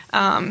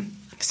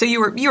 So you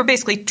were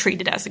basically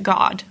treated as a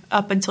god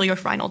up until your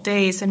final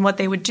days. And what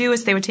they would do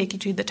is they would take you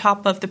to the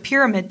top of the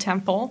pyramid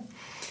temple.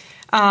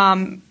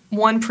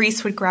 One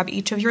priest would grab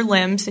each of your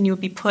limbs, and you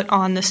would be put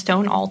on the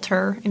stone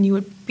altar, and you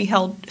would be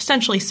held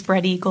essentially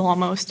spread eagle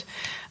almost.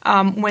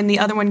 When the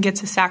other one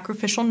gets a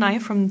sacrificial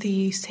knife from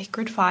the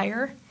sacred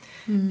fire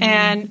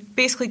and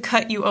basically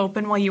cut you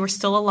open while you were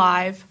still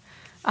alive,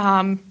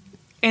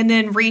 and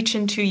then reach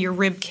into your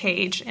rib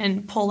cage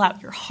and pull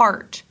out your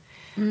heart,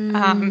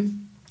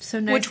 So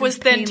nice, which was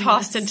then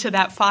tossed into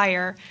that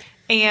fire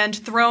and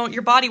thrown.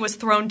 Your body was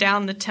thrown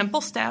down the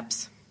temple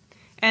steps,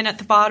 and at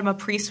the bottom, a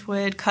priest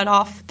would cut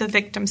off the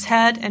victim's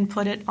head and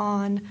put it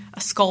on a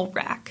skull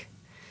rack.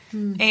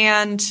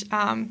 And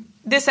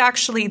there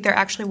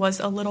actually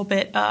was a little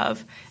bit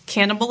of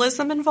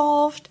cannibalism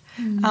involved.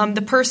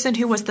 The person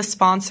who was the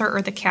sponsor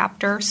or the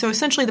captor, so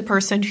essentially the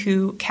person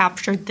who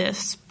captured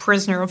this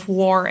prisoner of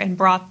war and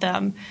brought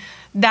them,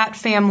 that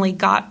family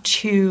got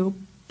to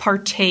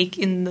partake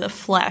in the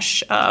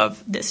flesh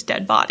of this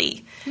dead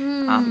body.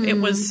 It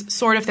was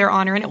sort of their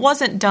honor, and it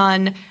wasn't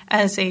done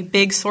as a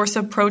big source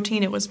of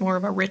protein. It was more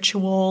of a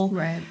ritual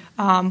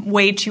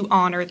way to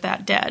honor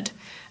that dead.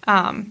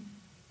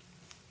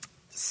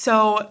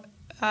 So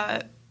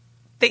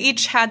they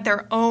each had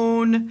their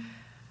own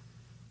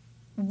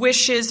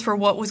wishes for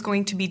what was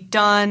going to be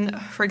done.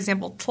 For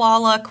example,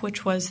 Tlaloc,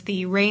 which was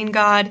the rain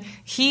god,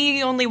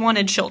 he only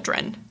wanted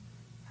children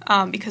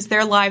because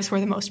their lives were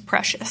the most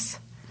precious.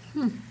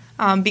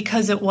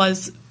 Because it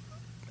was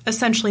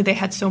essentially they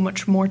had so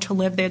much more to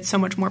live. They had so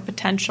much more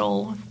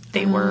potential.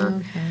 They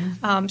were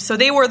so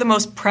they were the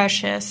most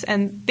precious,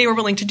 and they were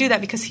willing to do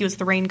that because he was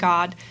the rain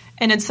god,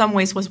 and in some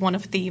ways was one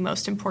of the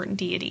most important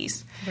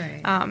deities.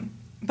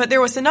 But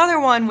there was another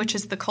one, which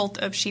is the cult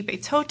of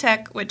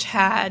Xipe-Totec, which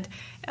had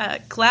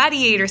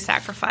gladiator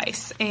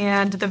sacrifice,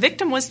 and the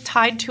victim was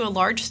tied to a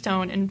large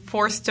stone and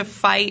forced to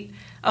fight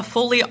a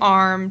fully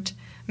armed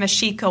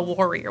Mexica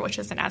warrior, which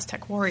is an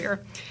Aztec warrior,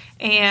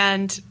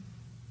 and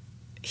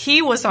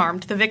he was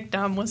armed. The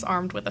victim was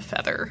armed with a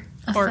feather.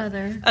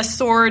 A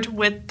sword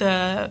with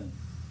the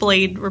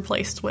blade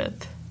replaced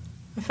with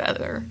a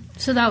feather.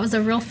 So that was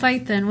a real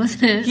fight then,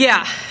 wasn't it?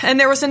 Yeah. And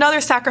there was another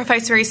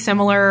sacrifice very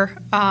similar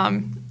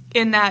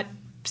in that,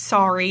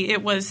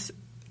 it was,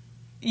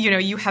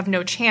 you have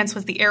no chance,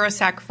 was the arrow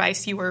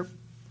sacrifice. You were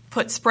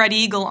put spread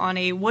eagle on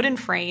a wooden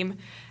frame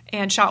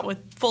and shot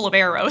full of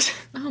arrows.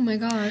 Oh my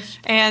gosh.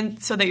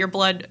 And so that your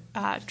blood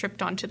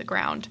dripped onto the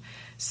ground.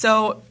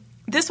 So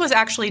this was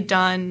actually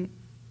done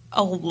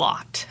a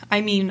lot. I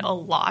mean, a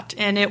lot.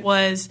 And it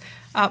was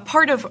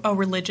part of a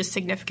religious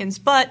significance.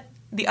 But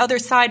the other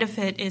side of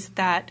it is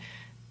that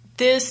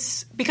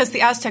because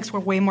the Aztecs were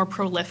way more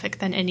prolific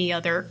than any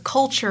other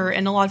culture,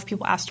 and a lot of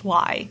people asked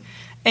why.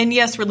 And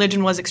yes,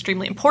 religion was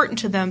extremely important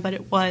to them, but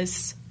it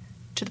was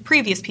to the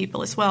previous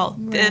people as well.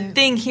 The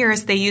thing here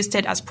is they used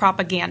it as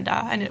propaganda,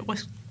 and it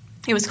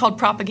was called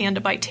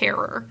propaganda by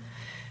terror,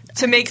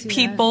 to make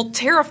people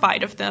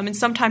terrified of them. And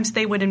sometimes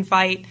they would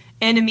invite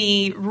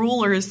enemy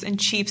rulers and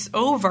chiefs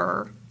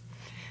over,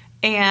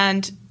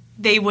 and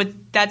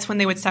that's when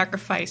they would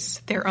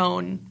sacrifice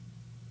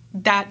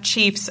that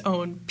chief's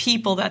own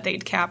people that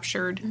they'd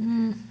captured,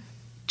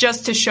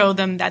 just to show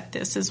them that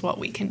this is what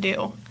we can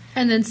do.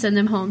 And then send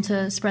them home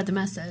to spread the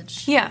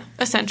message. Yeah,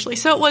 essentially.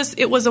 So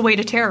it was a way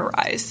to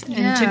terrorize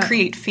and to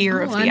create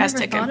fear of the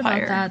Aztec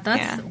Empire. About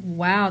that.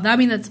 Wow.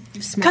 That's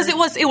smart. Because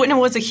it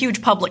was a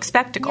huge public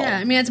spectacle. Yeah,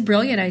 I mean, it's a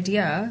brilliant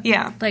idea.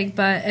 Yeah.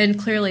 And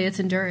clearly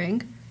it's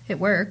enduring. It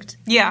worked.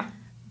 Yeah.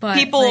 But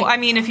people, I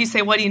mean, if you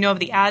say, what do you know of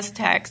the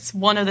Aztecs,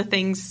 one of the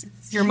things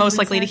you're most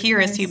likely to hear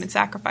is human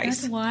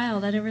sacrifice. That's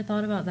wild. I never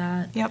thought about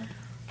that. Yep.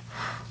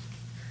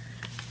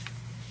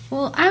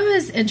 Well, I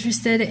was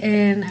interested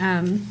in,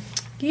 I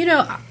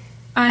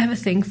have a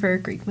thing for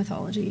Greek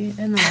mythology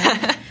and the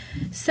like.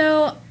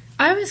 So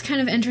I was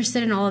kind of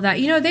interested in all of that.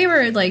 They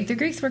were the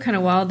Greeks were kind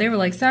of wild. They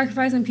were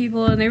sacrificing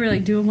people, and they were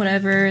doing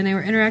whatever, and they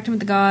were interacting with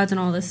the gods and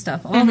all this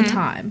stuff all the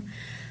time.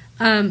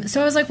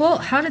 So I was like, well,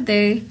 how did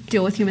they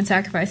deal with human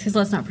sacrifice? Because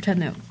let's not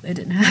pretend that it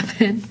didn't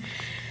happen.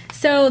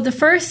 So the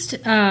first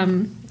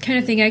kind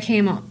of thing I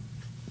came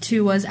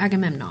to was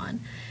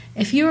Agamemnon.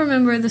 If you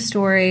remember the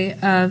story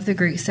of the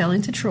Greeks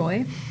sailing to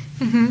Troy,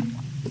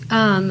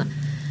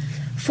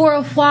 for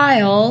a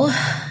while,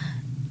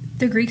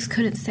 the Greeks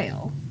couldn't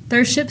sail.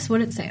 Their ships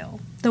wouldn't sail.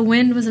 The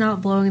wind was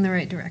not blowing in the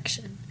right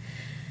direction.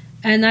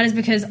 And that is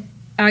because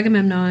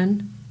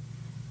Agamemnon,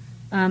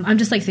 I'm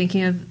just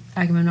thinking of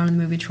Agamemnon in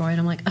the movie Troy, and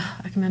I'm like, oh,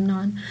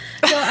 Agamemnon.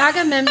 So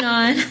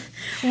Agamemnon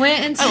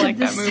went into I like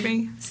that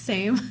movie.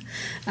 Same.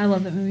 I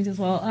love that movie as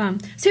well.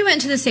 So he went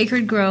into the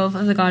sacred grove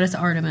of the goddess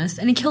Artemis,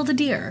 and he killed a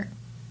deer.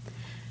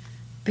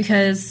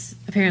 Because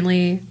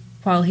apparently,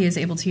 while he is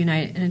able to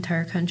unite an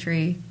entire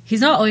country,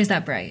 he's not always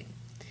that bright.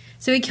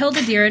 So he killed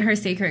a deer in her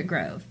sacred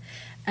grove.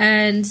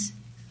 And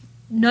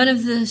none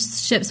of the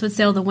ships would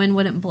sail. The wind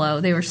wouldn't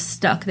blow. They were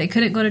stuck. They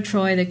couldn't go to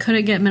Troy. They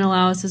couldn't get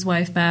Menelaus'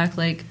 wife back.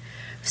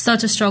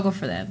 Such a struggle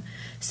for them.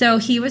 So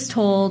he was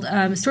told,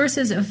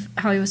 sources of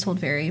how he was told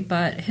vary,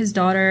 but his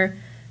daughter,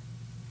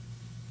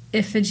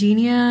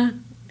 Iphigenia,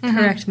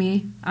 correct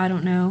me, I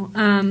don't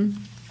know,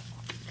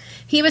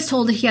 he was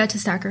told that he had to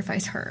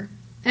sacrifice her.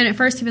 And at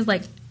first he was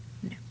like,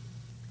 no.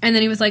 And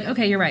then he was like,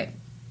 okay, you're right.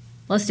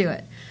 Let's do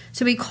it.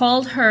 So he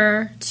called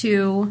her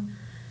to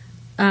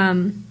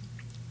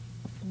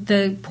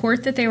the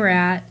port that they were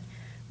at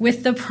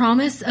with the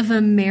promise of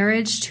a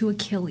marriage to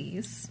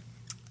Achilles.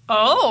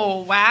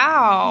 Oh,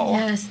 wow.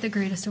 Yes, the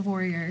greatest of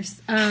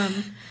warriors.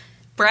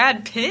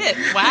 Brad Pitt,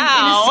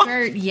 wow. In a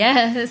skirt,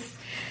 yes.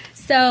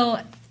 So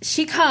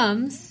she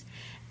comes,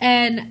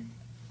 and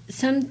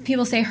some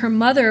people say her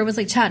mother was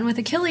chatting with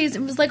Achilles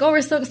and was like, oh,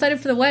 we're so excited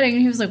for the wedding.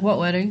 And he was like, what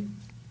wedding?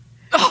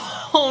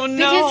 Oh, no.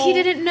 Because he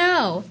didn't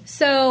know.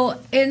 So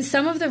in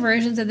some of the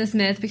versions of this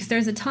myth, because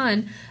there's a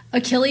ton,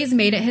 Achilles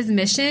made it his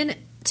mission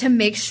to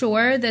make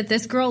sure that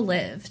this girl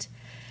lived.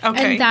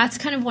 Okay. And that's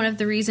kind of one of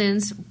the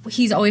reasons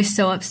he's always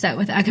so upset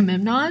with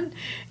Agamemnon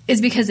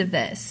is because of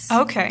this.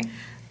 Okay.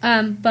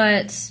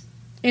 But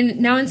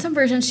in some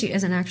versions she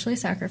isn't actually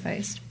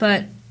sacrificed,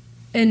 but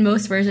in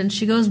most versions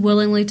she goes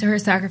willingly to her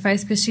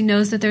sacrifice because she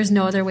knows that there's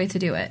no other way to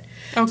do it.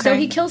 Okay. So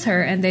he kills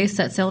her and they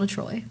set sail to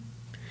Troy.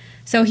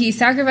 So he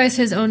sacrificed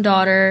his own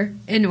daughter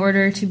in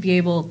order to be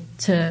able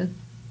to,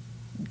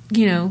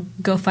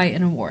 go fight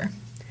in a war.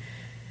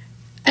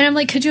 And I'm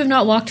like, could you have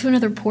not walked to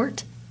another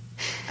port,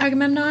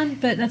 Agamemnon?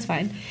 But that's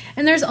fine.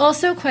 And there's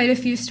also quite a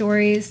few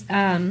stories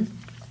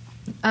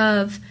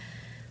of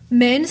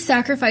men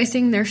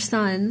sacrificing their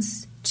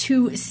sons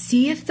to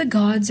see if the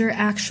gods are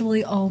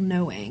actually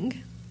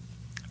all-knowing.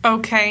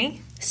 Okay.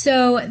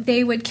 So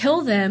they would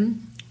kill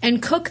them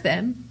and cook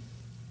them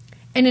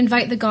and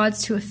invite the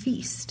gods to a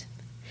feast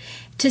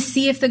to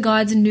see if the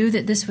gods knew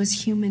that this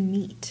was human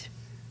meat.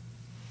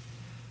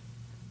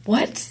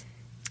 What?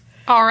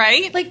 All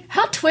right.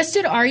 How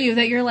twisted are you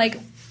that you're like,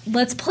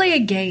 let's play a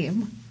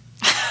game?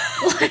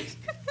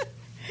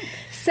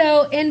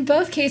 So in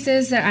both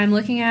cases that I'm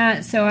looking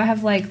at, so I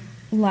have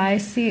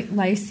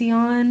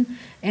Lycaon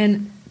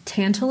and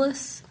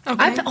Tantalus.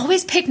 Okay. I have to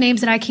always pick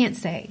names that I can't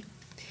say.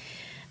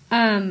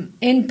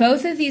 In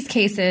both of these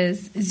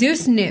cases,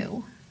 Zeus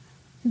knew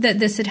that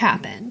this had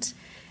happened,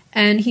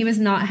 and he was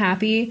not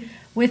happy.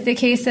 With the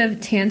case of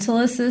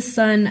Tantalus'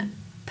 son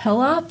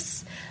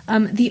Pelops,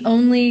 the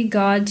only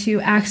god to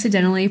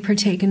accidentally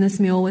partake in this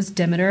meal was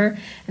Demeter,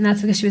 and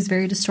that's because she was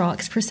very distraught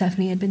because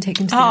Persephone had been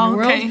taken to the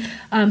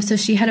underworld. So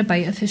she had a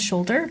bite of his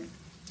shoulder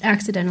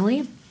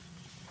accidentally.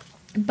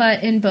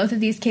 But in both of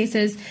these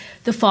cases,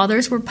 the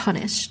fathers were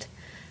punished.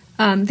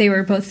 They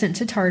were both sent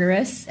to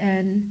Tartarus,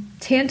 and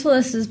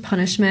Tantalus'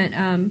 punishment,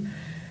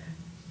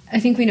 I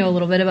think we know a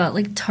little bit about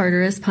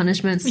Tartarus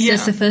punishments,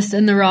 Sisyphus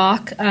and the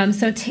rock.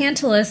 So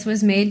Tantalus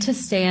was made to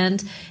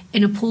stand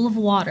in a pool of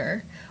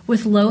water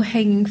with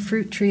low-hanging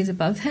fruit trees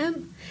above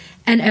him.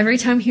 And every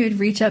time he would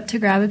reach up to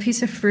grab a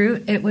piece of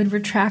fruit, it would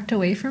retract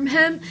away from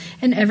him.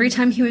 And every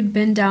time he would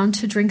bend down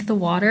to drink the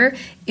water,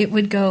 it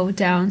would go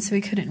down so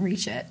he couldn't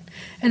reach it.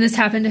 And this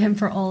happened to him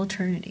for all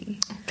eternity.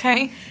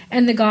 Okay.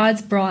 And the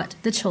gods brought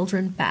the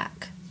children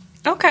back.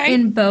 Okay.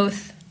 In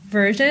both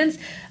versions.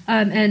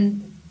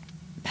 And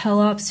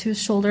Pelops,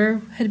 whose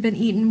shoulder had been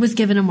eaten, was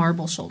given a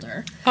marble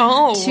shoulder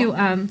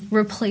to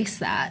replace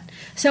that.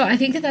 So I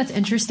think that that's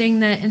interesting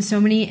that in so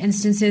many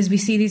instances we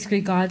see these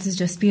Greek gods as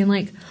just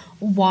being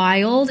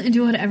wild and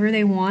do whatever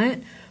they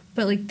want,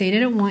 but they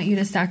didn't want you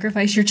to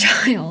sacrifice your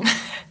child,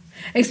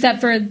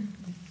 except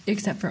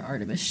for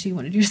Artemis. She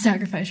wanted you to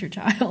sacrifice your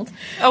child.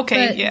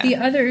 Okay, but yeah. the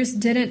others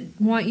didn't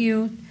want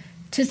you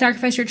to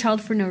sacrifice your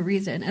child for no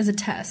reason as a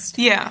test.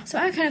 Yeah. So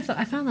I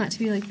found that to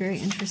be like very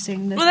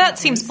interesting. Well, that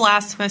seems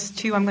blasphemous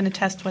too. I'm going to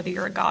test whether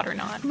you're a god or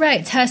not.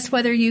 Right. Test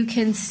whether you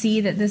can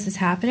see that this is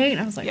happening.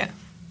 And I was like,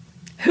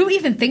 who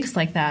even thinks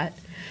like that?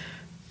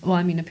 Well,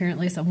 I mean,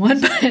 apparently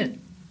someone, but.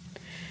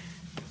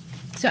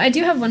 So I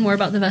do have one more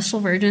about the Vestal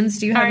Virgins.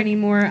 Do you have any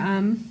more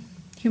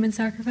human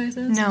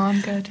sacrifices? No,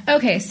 I'm good.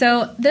 Okay,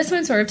 so this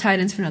one sort of tied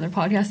into another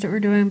podcast that we're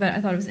doing, but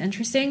I thought it was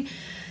interesting.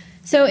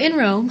 So in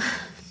Rome,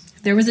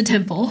 there was a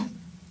temple.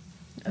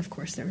 Of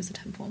course, there was a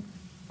temple.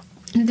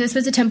 And this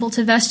was a temple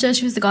to Vesta.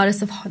 She was the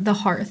goddess of the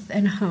hearth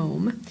and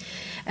home.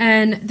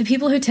 And the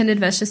people who attended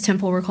Vesta's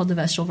temple were called the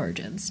Vestal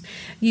Virgins.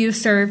 You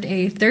served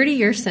a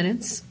 30-year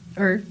sentence,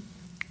 or...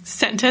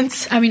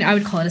 Sentence? I mean, I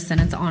would call it a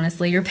sentence,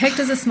 honestly. You're picked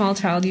as a small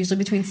child, usually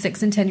between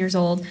 6 and 10 years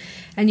old,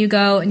 and you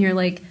go and you're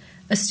like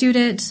a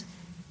student,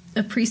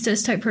 a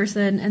priestess type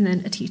person, and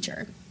then a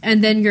teacher.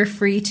 And then you're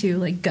free to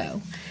like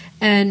go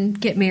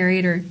and get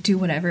married or do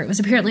whatever. It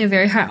was apparently a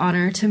very high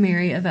honor to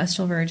marry a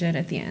Vestal Virgin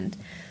at the end.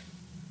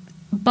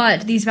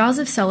 But these vows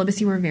of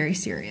celibacy were very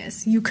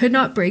serious. You could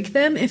not break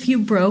them. If you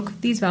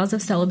broke these vows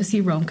of celibacy,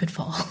 Rome could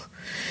fall.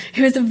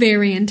 It was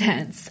very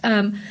intense.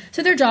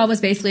 So their job was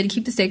basically to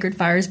keep the sacred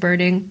fires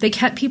burning. They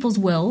kept people's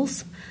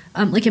wills,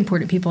 like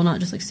important people,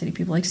 not just like city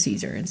people like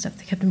Caesar and stuff.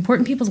 They kept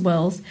important people's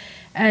wills.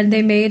 And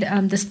they made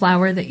this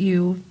flour that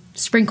you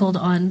sprinkled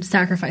on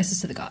sacrifices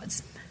to the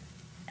gods.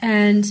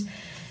 And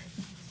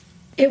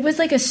it was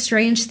like a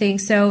strange thing.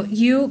 So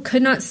you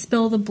could not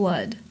spill the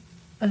blood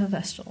of a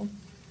Vestal.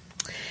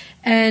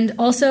 And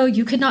also,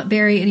 you could not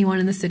bury anyone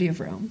in the city of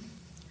Rome.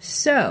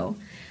 So,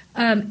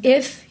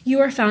 if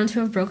you are found to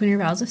have broken your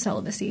vows of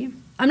celibacy,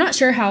 I'm not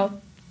sure how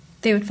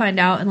they would find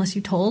out unless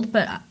you told,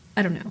 but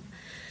I don't know.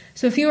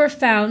 So if you were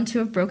found to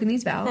have broken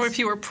these vows... Or if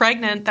you were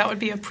pregnant, that would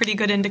be a pretty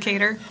good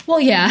indicator. Well,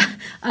 yeah,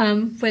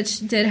 which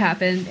did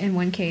happen in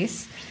one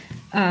case.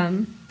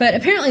 But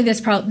apparently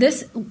this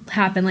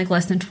happened like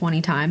less than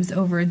 20 times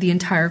over the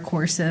entire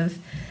course of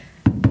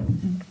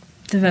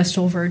the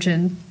Vestal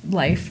Virgin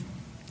life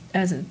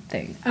as a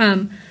thing.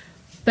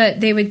 But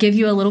they would give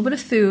you a little bit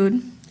of food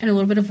and a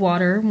little bit of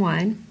water and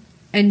wine,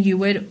 and you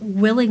would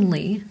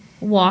willingly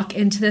walk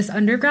into this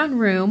underground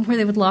room where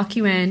they would lock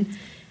you in,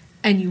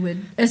 and you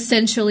would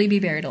essentially be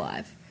buried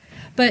alive.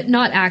 But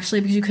not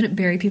actually, because you couldn't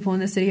bury people in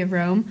the city of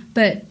Rome.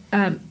 But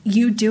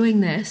you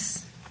doing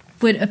this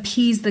would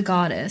appease the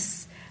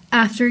goddess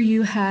after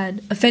you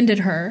had offended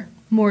her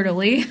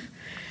mortally.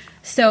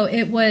 So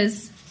it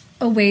was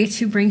a way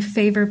to bring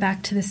favor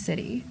back to the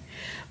city.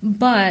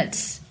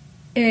 But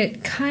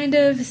it kind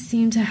of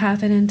seemed to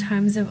happen in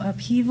times of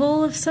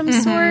upheaval of some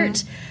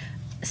sort.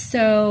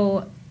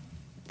 So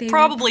they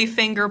probably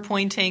finger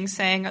pointing,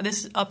 saying,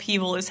 this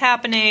upheaval is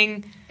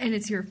happening. And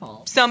it's your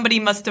fault.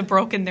 Somebody must have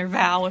broken their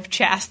vow of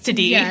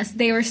chastity. Yes,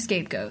 they were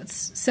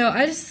scapegoats. So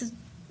I'm like,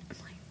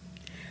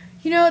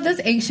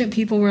 those ancient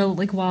people were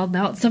like wild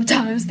out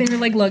sometimes. They were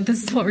like, look,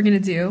 this is what we're going to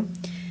do.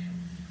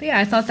 But yeah,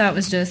 I thought that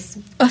was just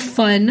a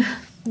fun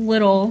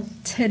little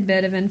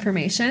tidbit of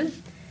information.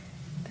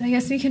 I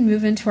guess we can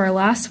move into our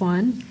last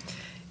one.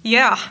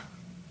 Yeah.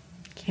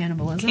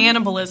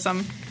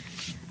 Cannibalism.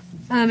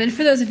 And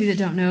for those of you that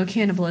don't know,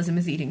 cannibalism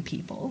is eating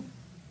people.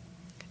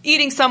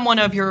 Eating someone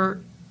of your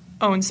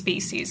own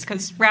species,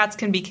 because rats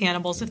can be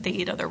cannibals if they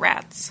eat other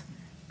rats.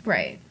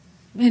 Right.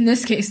 In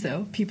this case,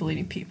 though, people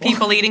eating people.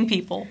 People eating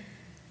people.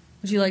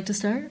 Would you like to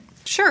start?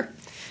 Sure.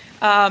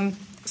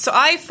 So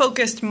I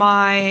focused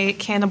my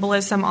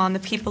cannibalism on the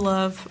people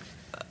of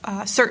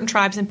certain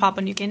tribes in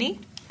Papua New Guinea.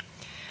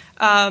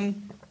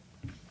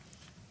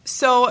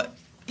 So,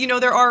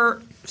 there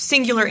are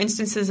singular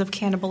instances of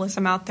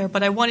cannibalism out there,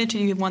 but I wanted to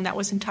do one that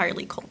was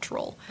entirely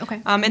cultural.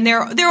 Okay. And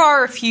there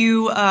are a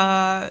few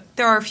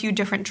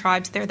different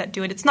tribes there that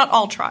do it. It's not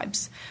all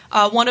tribes.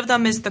 One of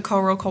them is the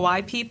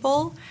Korokowai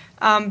people.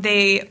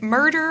 They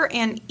murder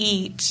and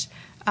eat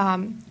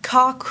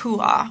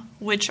kakua,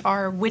 which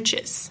are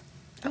witches.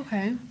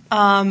 Okay.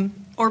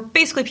 Or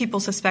basically people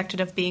suspected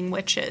of being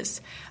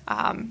witches.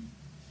 And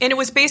it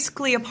was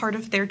basically a part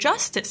of their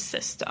justice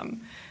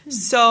system.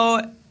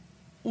 So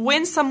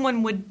when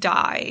someone would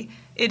die,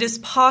 it is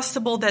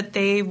possible that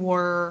they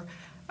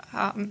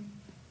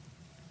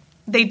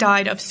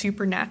died of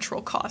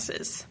supernatural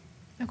causes.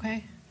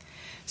 Okay.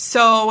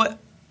 So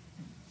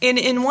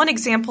in one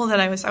example that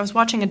I was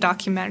watching a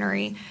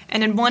documentary,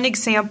 and in one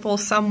example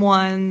I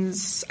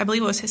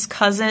believe it was his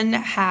cousin,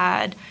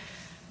 had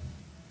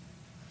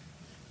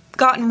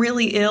gotten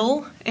really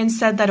ill and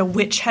said that a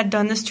witch had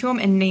done this to him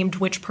and named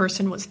which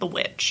person was the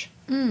witch.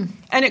 And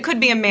it could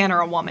be a man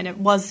or a woman. It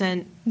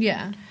wasn't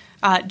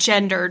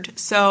gendered.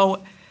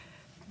 So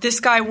this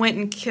guy went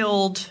and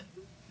killed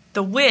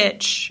the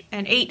witch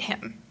and ate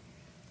him.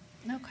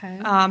 Okay.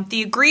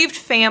 The aggrieved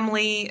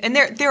family, and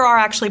there are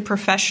actually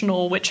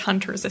professional witch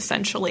hunters,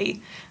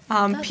 essentially,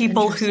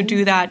 people who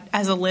do that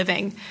as a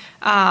living,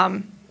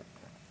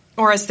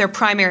 or as their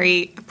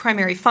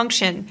primary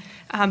function.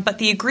 But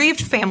the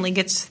aggrieved family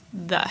gets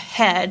the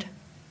head,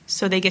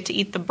 so they get to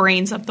eat the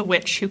brains of the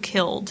witch who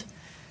killed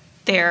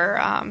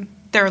their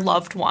their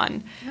loved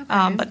one.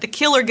 Okay. But the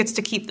killer gets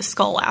to keep the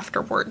skull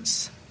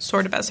afterwards,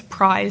 sort of as a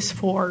prize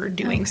for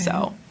doing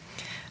so.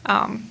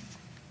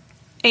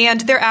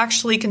 And they're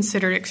actually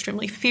considered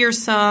extremely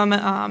fearsome,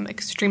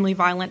 extremely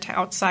violent to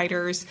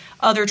outsiders.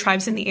 Other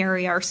tribes in the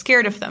area are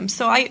scared of them.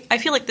 So I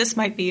feel like this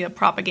might be a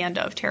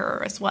propaganda of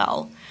terror as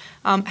well,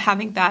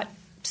 having that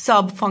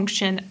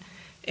sub-function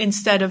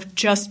instead of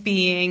just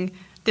being,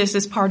 this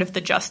is part of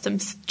the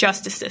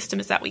justice system,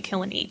 is that we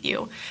kill and eat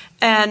you.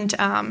 And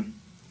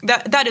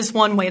that is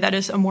one way. That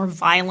is a more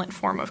violent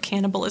form of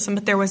cannibalism.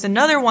 But there was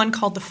another one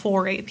called the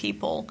Foray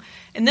people.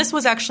 And this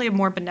was actually a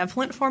more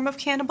benevolent form of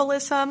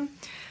cannibalism.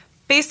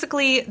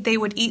 Basically, they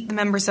would eat the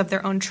members of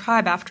their own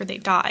tribe after they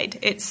died.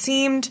 It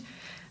seemed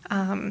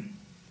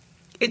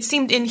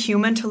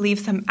inhuman to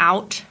leave them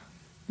out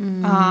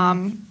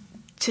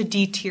to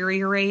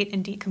deteriorate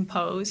and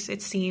decompose.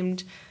 It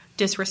seemed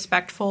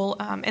disrespectful.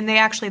 And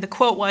the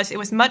quote was, "It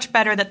was much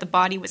better that the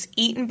body was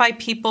eaten by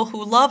people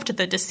who loved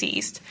the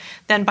deceased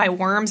than by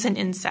worms and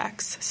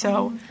insects."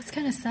 So that's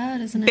kind of sad,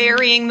 isn't it?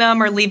 Burying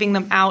them or leaving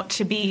them out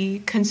to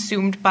be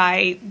consumed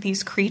by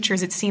these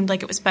creatures, it seemed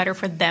like it was better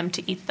for them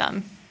to eat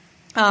them.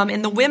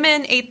 And the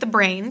women ate the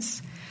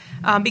brains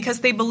because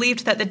they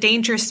believed that the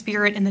dangerous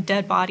spirit in the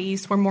dead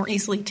bodies were more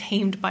easily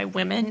tamed by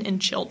women and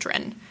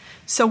children.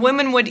 So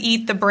women would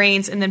eat the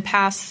brains and then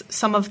pass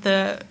some of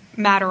the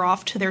matter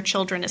off to their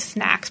children as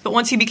snacks. But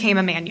once you became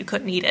a man, you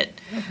couldn't eat it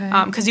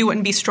because you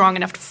wouldn't be strong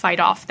enough to fight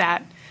off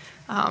that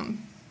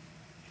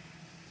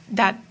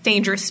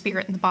dangerous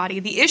spirit in the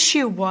body. The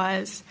issue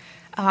was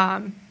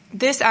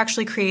this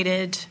actually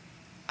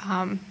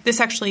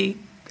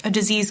a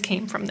disease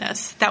came from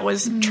this that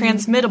was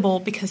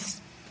transmittable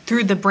because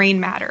through the brain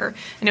matter,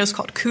 and it was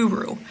called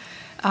Kuru.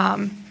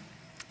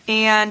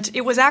 And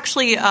it was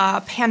actually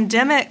a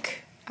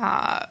pandemic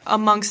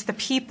amongst the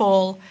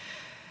people.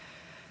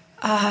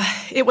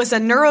 It was a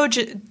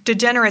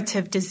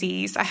neurodegenerative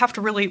disease. I have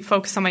to really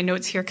focus on my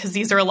notes here because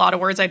these are a lot of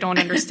words I don't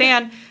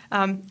understand.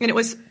 And it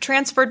was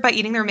transferred by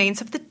eating the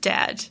remains of the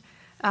dead.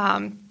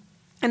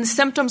 And the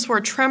symptoms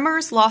were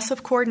tremors, loss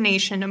of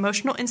coordination,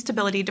 emotional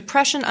instability,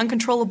 depression,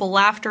 uncontrollable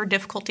laughter,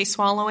 difficulty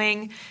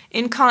swallowing,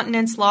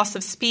 incontinence, loss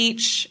of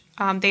speech.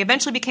 They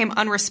eventually became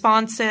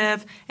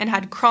unresponsive and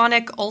had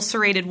chronic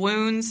ulcerated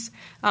wounds.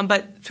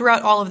 But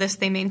throughout all of this,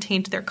 they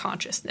maintained their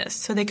consciousness.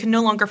 So they could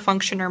no longer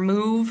function or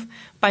move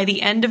by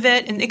the end of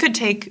it. And it could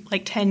take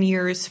like 10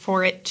 years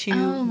for it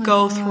to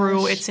go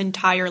through its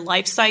entire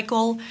life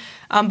cycle.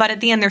 But at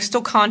the end, they're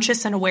still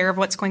conscious and aware of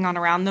what's going on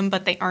around them,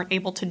 but they aren't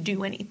able to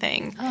do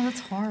anything. Oh, that's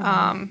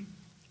horrible.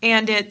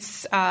 And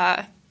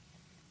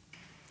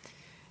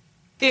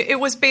it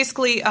was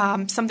basically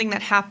something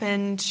that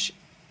happened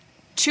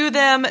to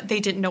them. They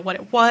didn't know what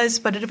it was,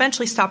 but it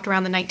eventually stopped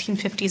around the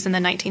 1950s and the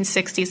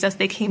 1960s as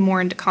they came more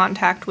into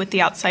contact with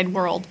the outside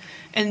world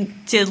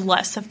and did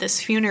less of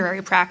this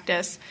funerary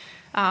practice.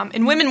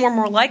 And women were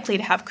more likely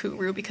to have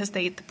Kuru because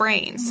they ate the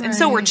brains, and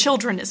so were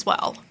children as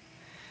well.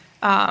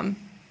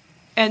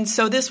 And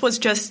so this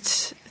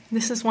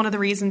is one of the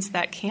reasons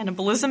that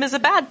cannibalism is a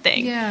bad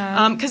thing.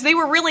 Yeah. Because they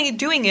were really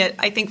doing it,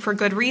 I think, for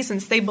good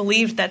reasons. They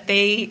believed that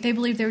they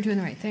believed they were doing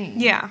the right thing.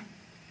 Yeah.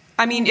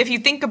 I mean, if you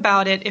think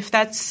about it, if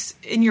that's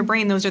in your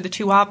brain, those are the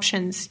two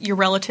options. Your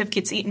relative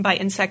gets eaten by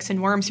insects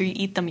and worms, or you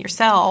eat them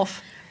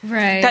yourself.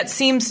 Right. That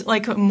seems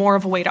like more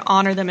of a way to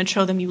honor them and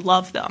show them you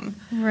love them.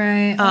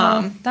 Right.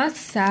 That's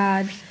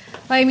sad.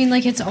 I mean,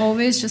 like, it's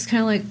always just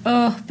kind of like,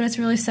 but it's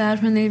really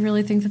sad when they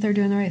really think that they're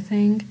doing the right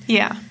thing.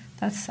 Yeah.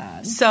 That's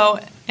sad. So,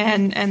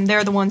 and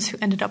they're the ones who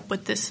ended up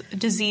with this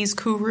disease,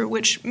 Kuru,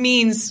 which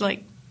means,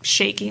 like,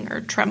 shaking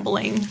or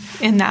trembling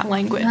in that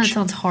language. That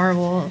sounds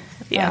horrible.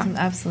 Yeah. That sounds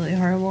absolutely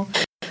horrible.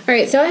 All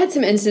right, so I had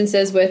some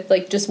instances with,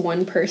 like, just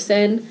one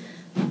person.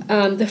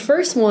 The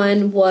first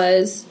one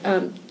was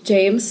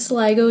James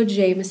Sligo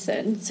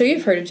Jameson. So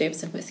you've heard of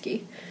Jameson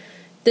whiskey.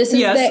 This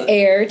is the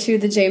heir to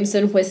the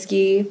Jameson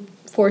whiskey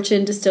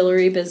fortune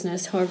distillery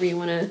business, however you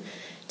want to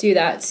do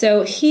that.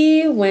 So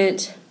he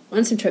went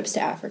on some trips to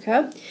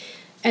Africa,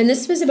 and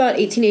this was about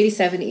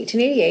 1887,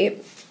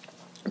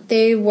 1888.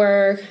 They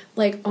were,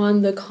 like,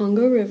 on the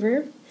Congo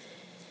River,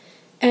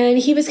 and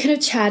he was kind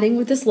of chatting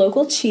with this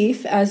local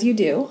chief, as you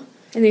do,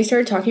 and they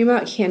started talking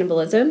about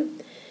cannibalism,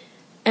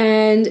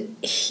 and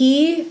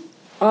he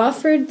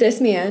offered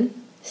this man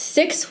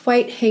 6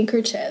 white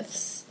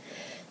handkerchiefs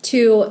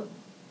to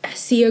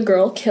see a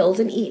girl killed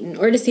and eaten,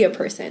 or to see a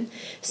person.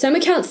 Some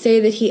accounts say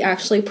that he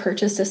actually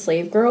purchased a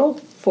slave girl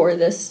for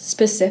this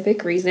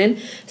specific reason.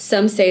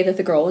 Some say that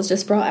the girl was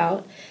just brought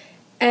out.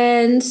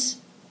 And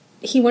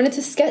he wanted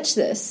to sketch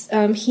this.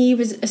 He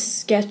was a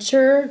sketch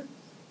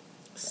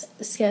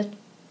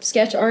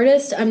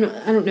artist. I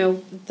don't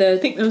know. I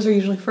think those are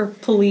usually for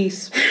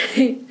police.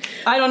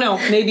 I don't know.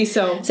 Maybe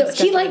so. So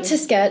he liked to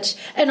sketch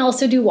and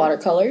also do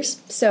watercolors.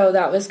 So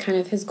that was kind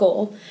of his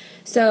goal.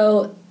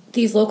 So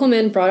these local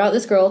men brought out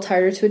this girl,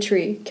 tied her to a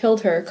tree,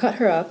 killed her, cut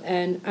her up,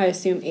 and I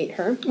assume ate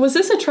her. Was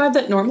this a tribe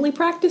that normally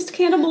practiced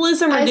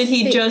cannibalism, or did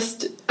he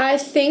just... I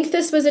think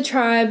this was a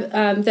tribe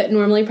that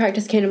normally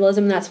practiced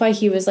cannibalism, and that's why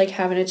he was, like,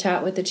 having a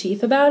chat with the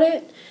chief about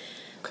it.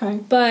 Okay.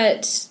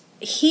 But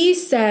he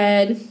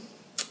said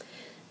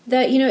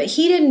that,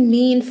 he didn't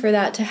mean for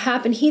that to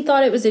happen. He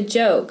thought it was a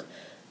joke,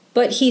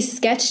 but he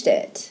sketched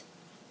it.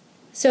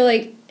 So,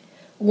 like,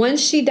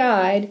 once she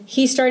died,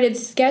 he started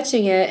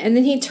sketching it, and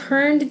then he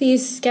turned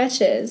these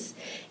sketches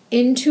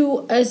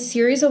into a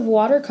series of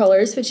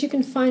watercolors, which you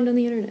can find on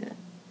the internet.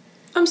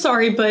 I'm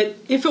sorry, but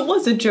if it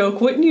was a joke,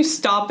 wouldn't you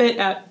stop it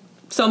at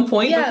some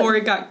point before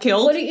it got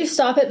killed? Wouldn't you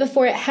stop it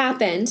before it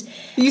happened?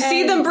 You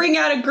see them bring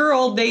out a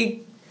girl,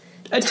 they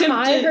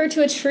tie her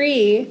to a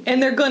tree,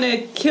 and they're gonna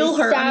kill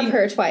her. Stab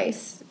her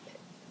twice.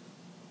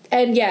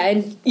 And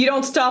you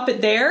don't stop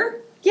it there?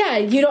 Yeah,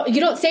 you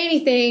don't say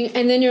anything,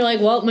 and then you're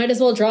like, well, might as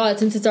well draw it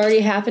since it's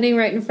already happening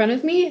right in front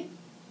of me.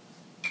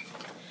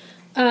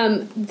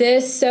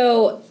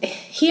 So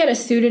he had a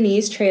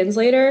Sudanese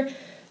translator,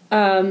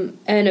 and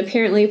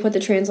apparently what the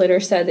translator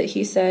said that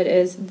he said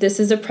is, this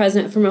is a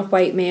present from a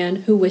white man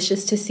who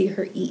wishes to see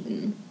her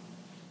eaten.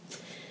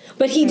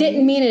 But he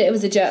didn't mean it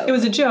was a joke. It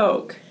was a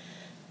joke.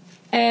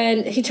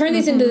 And he turned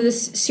these into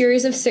this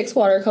series of 6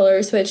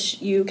 watercolors, which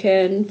you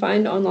can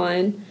find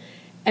online.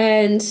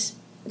 And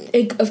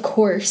it, of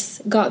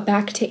course, got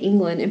back to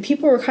England, and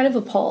people were kind of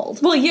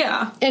appalled. Well,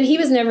 yeah. And he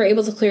was never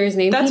able to clear his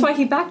name. That's why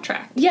he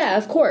backtracked. Yeah,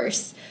 of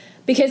course.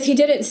 Because he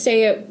didn't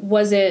say it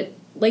wasn't,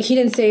 like, he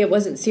didn't say it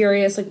wasn't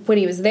serious, like, when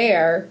he was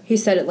there. He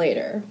said it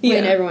later,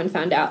 when everyone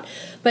found out.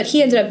 But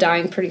he ended up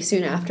dying pretty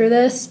soon after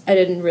this. I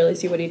didn't really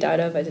see what he died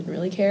of. I didn't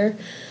really care.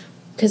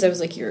 Because I was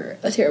like, you're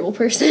a terrible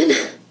person.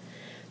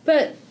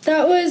 But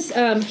that was,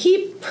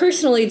 he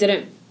personally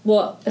didn't,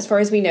 well, as far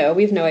as we know,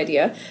 we have no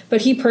idea,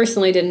 but he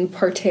personally didn't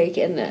partake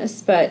in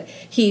this, but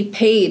he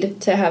paid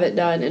to have it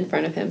done in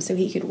front of him so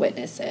he could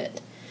witness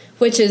it,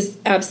 which is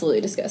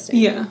absolutely disgusting.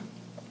 Yeah.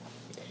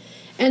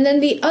 And then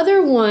the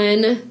other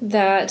one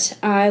that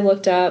I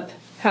looked up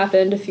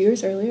happened a few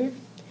years earlier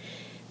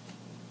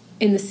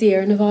in the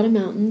Sierra Nevada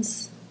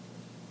mountains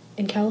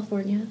in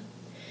California.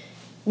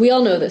 We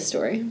all know this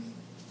story.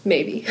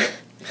 Maybe.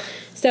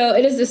 So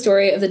it is the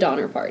story of the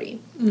Donner Party.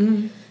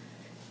 Mm-hmm.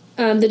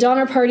 The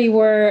Donner Party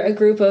were a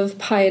group of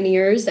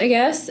pioneers, I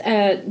guess.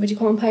 Would you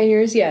call them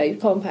pioneers? Yeah,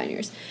 you'd call them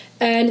pioneers.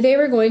 And they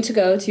were going to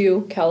go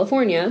to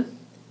California.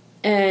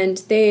 And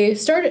they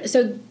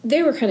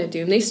were kind of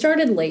doomed. They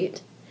started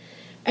late.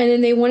 And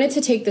then they wanted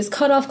to take this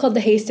cutoff called the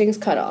Hastings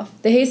Cutoff.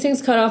 The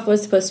Hastings Cutoff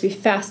was supposed to be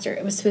faster.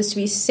 It was supposed to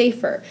be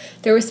safer.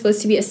 There was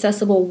supposed to be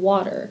accessible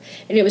water.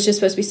 And it was just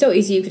supposed to be so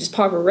easy. You could just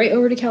pop right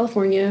over to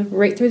California,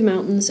 right through the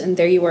mountains, and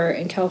there you were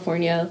in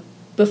California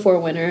before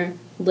winter,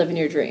 living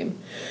your dream.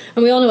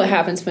 And we all know what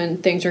happens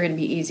when things are going to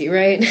be easy,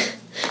 right?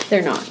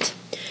 They're not.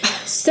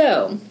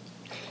 So,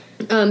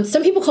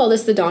 some people call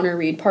this the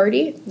Donner-Reed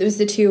Party. Those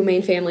the two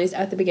main families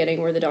at the beginning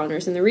were the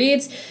Donners and the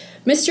Reeds.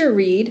 Mr.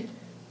 Reed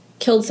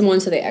killed someone,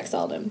 so they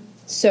exiled him.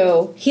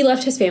 So he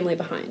left his family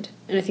behind.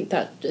 And I think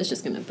that is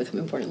just going to become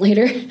important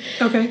later.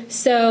 Okay.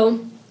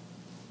 So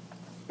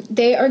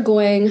they are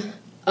going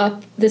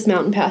up this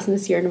mountain pass in the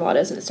Sierra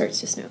Nevadas, and it starts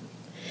to snow.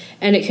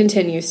 And it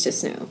continues to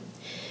snow.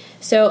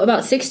 So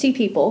about 60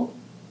 people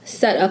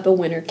set up a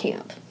winter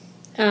camp.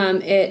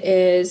 It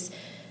is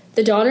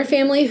the Donner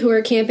family who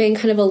are camping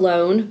kind of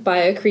alone by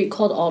a creek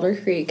called Alder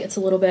Creek. It's a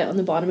little bit on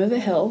the bottom of a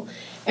hill.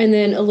 And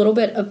then a little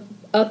bit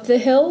up the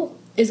hill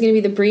is going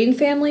to be the Breen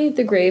family,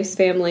 the Graves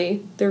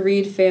family, the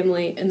Reed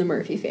family, and the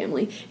Murphy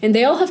family. And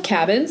they all have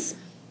cabins.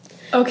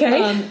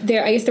 Okay.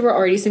 I guess there were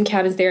already some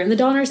cabins there. And the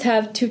Donners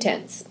have 2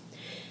 tents.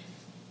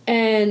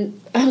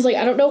 And I was like,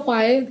 I don't know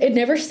why. It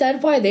never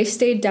said why they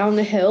stayed down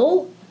the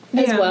hill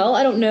as well.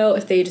 I don't know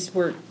if they just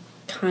were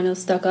kind of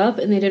stuck up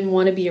and they didn't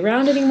want to be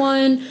around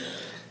anyone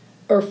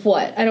or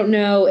what. I don't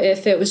know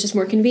if it was just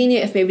more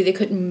convenient, if maybe they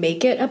couldn't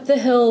make it up the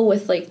hill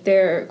with, like,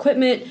 their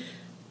equipment.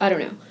 I don't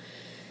know.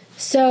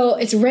 So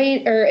it's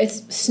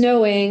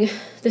snowing,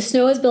 the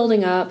snow is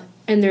building up,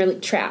 and they're,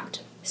 like,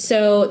 trapped.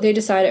 So they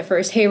decide at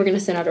first, hey, we're going to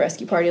send out a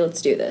rescue party,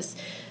 let's do this.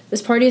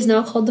 This party is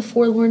now called the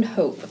Forlorn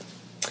Hope.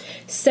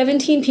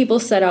 17 people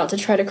set out to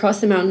try to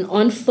cross the mountain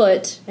on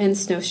foot and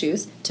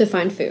snowshoes to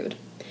find food.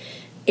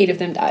 8 of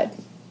them died.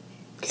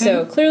 Okay.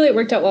 So clearly it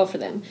worked out well for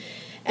them.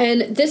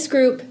 And this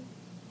group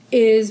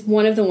is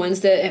one of the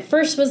ones that at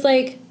first was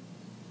like,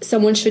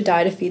 someone should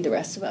die to feed the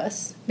rest of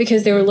us,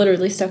 because they were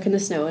literally stuck in the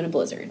snow in a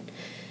blizzard.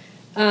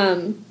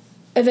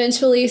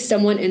 Eventually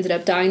someone ended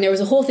up dying. There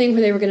was a whole thing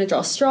where they were going to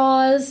draw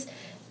straws,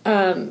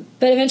 but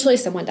eventually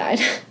someone died,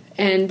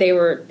 and they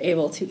were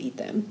able to eat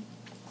them.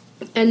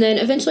 And then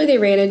eventually they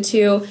ran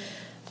into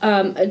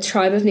a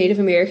tribe of Native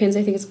Americans.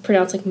 I think it's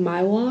pronounced like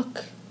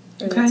Miwok,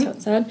 or that's how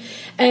it's said.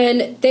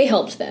 And they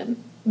helped them.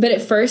 But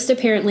at first,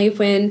 apparently,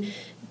 when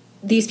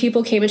these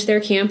people came into their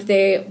camp,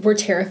 they were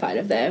terrified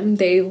of them.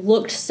 They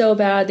looked so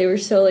bad. They were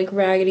so, like,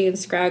 raggedy and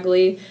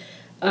scraggly.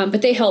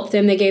 But they helped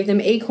them. They gave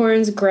them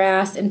acorns,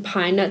 grass, and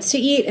pine nuts to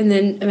eat, and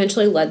then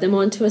eventually led them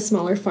on to a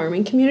smaller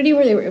farming community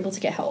where they were able to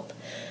get help.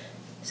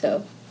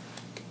 So,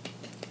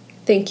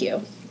 thank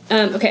you.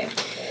 Okay.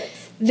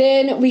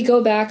 Then we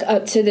go back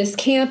up to this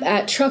camp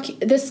at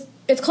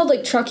it's it's called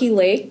like Truckee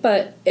Lake,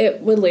 but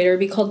it would later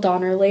be called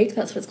Donner Lake.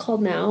 That's what it's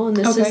called now. And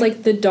this is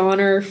like the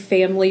Donner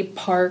Family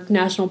Park,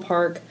 National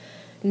Park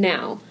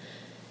now.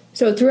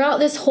 So throughout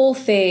this whole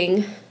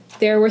thing,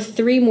 there were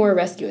 3 more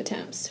rescue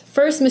attempts.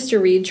 First,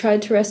 Mr. Reed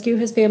tried to rescue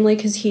his family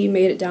because he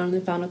made it down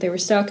and found out they were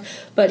stuck,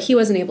 but he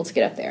wasn't able to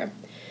get up there.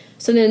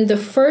 So then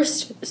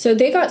so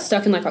they got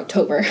stuck in like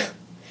October.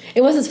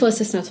 It wasn't supposed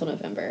to snow till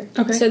November.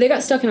 Okay. So they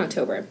got stuck in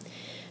October.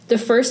 The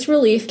first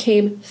relief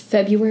came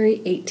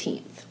February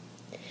 18th.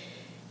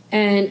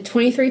 And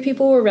 23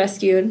 people were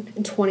rescued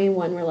and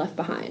 21 were left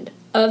behind.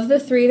 Of the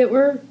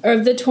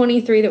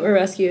 23 that were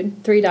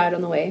rescued, 3 died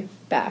on the way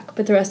back,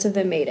 but the rest of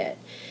them made it.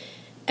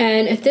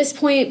 And at this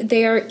point,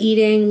 they are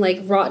eating like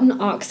rotten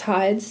ox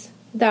hides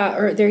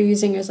that they're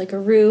using as like a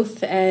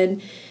roof,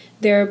 and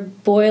they're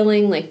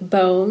boiling like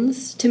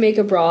bones to make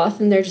a broth,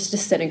 and they're just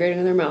disintegrating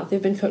in their mouth.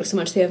 They've been cooked so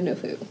much they have no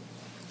food.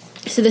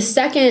 So the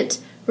second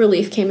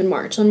relief came in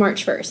March, on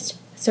March 1st.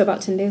 So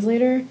about 10 days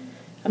later.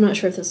 I'm not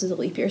sure if this is a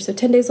leap year, so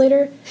 10 days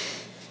later.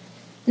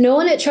 No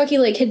one at Truckee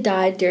Lake had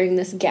died during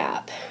this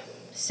gap.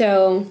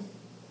 So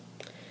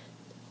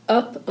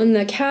up on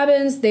the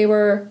cabins, they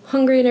were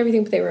hungry and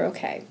everything, but they were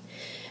okay.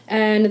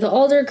 And the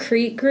Alder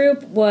Creek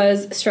group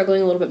was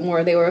struggling a little bit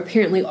more. They were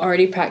apparently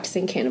already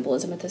practicing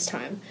cannibalism at this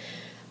time.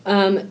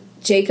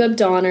 Jacob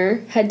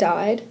Donner had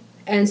died,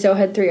 and so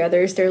had 3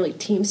 others. They're like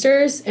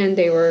teamsters, and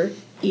they were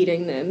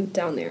eating them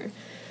down there.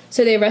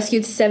 So they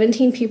rescued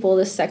 17 people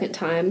this second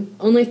time.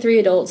 Only 3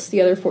 adults.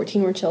 The other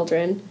 14 were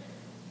children.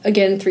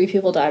 Again, 3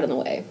 people died on the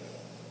way.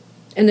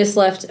 And this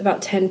left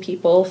about 10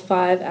 people,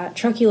 5 at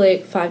Truckee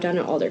Lake, 5 down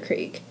at Alder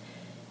Creek.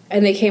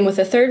 And they came with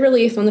a third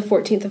relief on the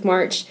 14th of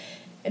March,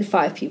 and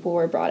 5 people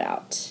were brought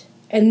out.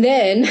 And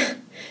then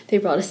they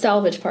brought a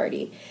salvage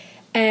party.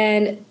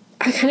 And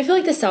I kind of feel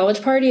like the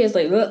salvage party is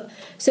like, ugh.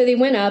 So they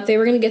went up. They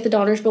were going to get the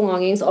Donner's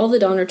belongings. All the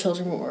Donner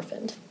children were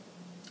orphaned.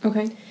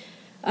 Okay.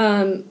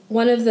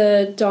 One of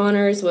the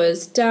Donners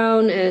was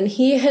down, and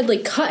he had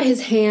like cut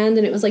his hand,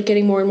 and it was like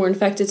getting more and more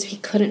infected, so he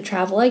couldn't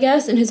travel, I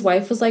guess. And his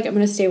wife was like, I'm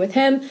going to stay with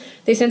him.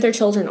 They sent their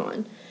children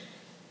on.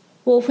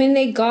 Well, when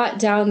they got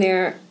down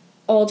there,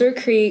 Alder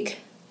Creek,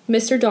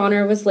 Mr.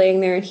 Donner was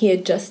laying there, and he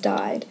had just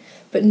died,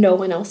 but no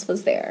one else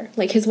was there.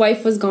 Like, his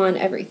wife was gone,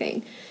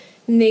 everything.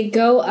 And they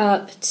go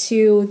up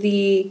to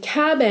the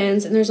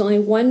cabins, and there's only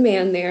one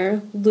man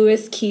there,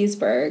 Louis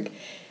Keysburg,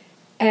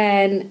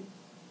 and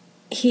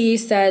he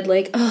said,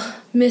 like, oh,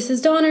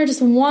 Mrs. Donner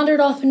just wandered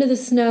off into the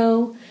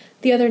snow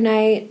the other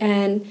night,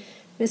 and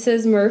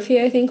Mrs.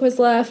 Murphy, I think, was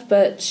left,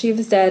 but she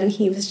was dead, and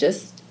he was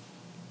just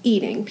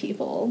eating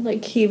people.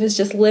 Like, he was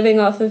just living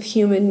off of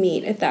human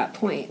meat at that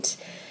point.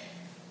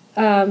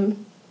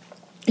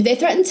 They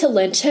threatened to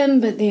lynch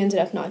him, but they ended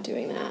up not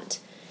doing that.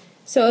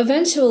 So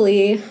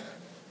eventually,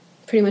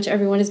 pretty much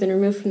everyone has been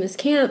removed from this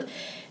camp,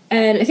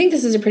 and I think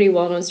this is a pretty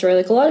well-known story.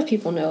 Like, a lot of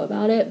people know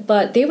about it,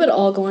 but they would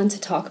all go on to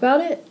talk about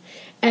it.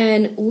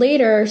 And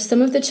later,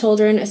 some of the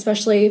children,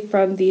 especially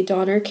from the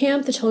Donner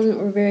camp, the children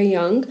that were very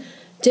young,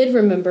 did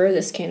remember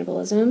this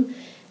cannibalism.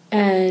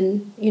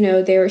 And, you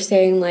know, they were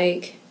saying,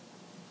 like,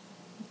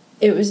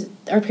 it was,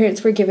 our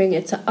parents were giving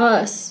it to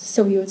us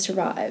so we would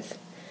survive,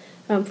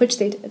 which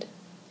they did.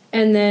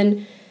 And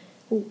then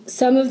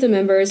some of the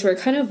members were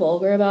kind of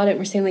vulgar about it and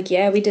were saying, like,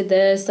 yeah, we did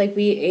this, like,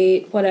 we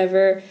ate,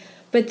 whatever.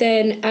 But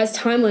then as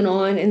time went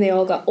on and they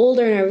all got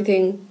older and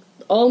everything,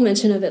 all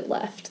mention of it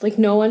left. Like,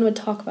 no one would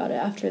talk about it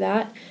after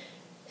that.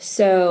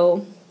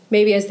 So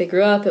maybe as they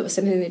grew up, it was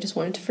something they just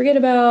wanted to forget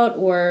about,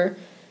 or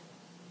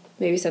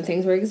maybe some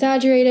things were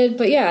exaggerated.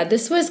 But yeah,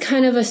 this was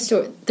kind of a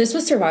story. This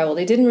was survival.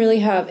 They didn't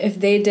really have,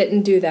 if they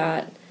didn't do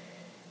that,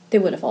 they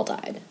would have all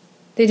died.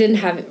 They didn't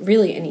have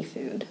really any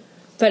food.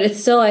 But it's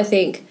still, I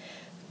think,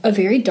 a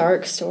very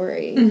dark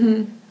story.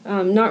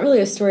 Mm-hmm. Not really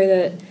a story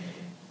that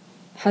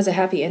has a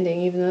happy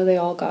ending, even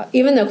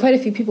though quite a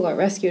few people got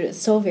rescued. It's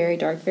still very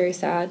dark, very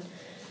sad.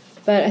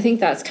 But I think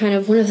that's kind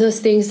of one of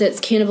those things that's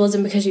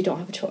cannibalism because you don't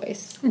have a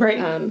choice. Right.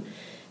 And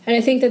I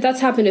think that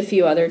that's happened a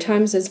few other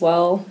times as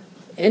well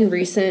in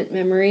recent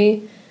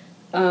memory,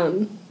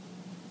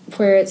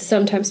 where it's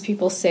sometimes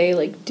people say,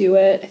 like, do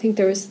it. I think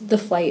there was the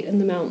flight in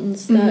the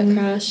mountains that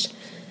crashed.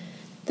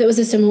 That was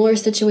a similar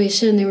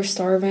situation. They were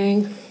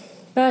starving.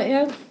 But,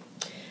 yeah.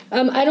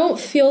 I don't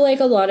feel like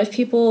a lot of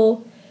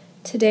people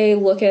today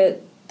look at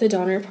the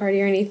Donner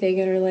Party or anything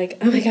and are like,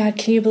 oh my god,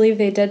 can you believe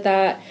they did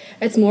that?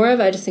 It's more of,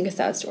 I just think, a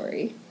sad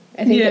story.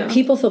 I think that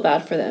people feel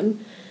bad for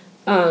them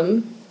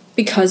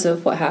because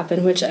of what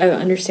happened, which I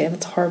understand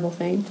that's a horrible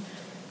thing.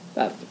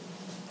 But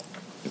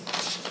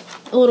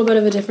a little bit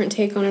of a different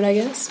take on it, I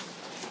guess.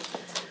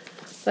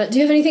 But do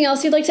you have anything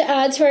else you'd like to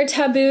add to our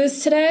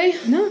taboos today?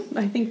 No,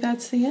 I think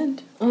that's the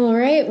end. All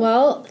right.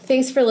 Well,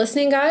 thanks for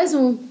listening, guys.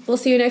 And we'll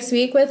see you next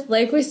week with,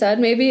 like we said,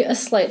 maybe a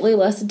slightly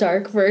less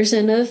dark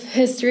version of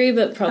history,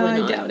 but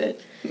probably not. I doubt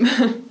it.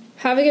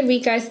 Have a good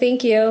week, guys.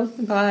 Thank you.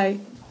 Bye.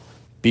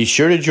 Be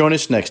sure to join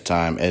us next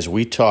time as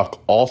we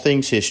talk all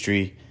things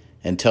history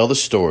and tell the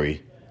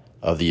story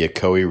of the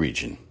Ocoee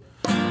region.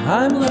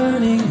 I'm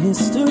learning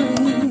history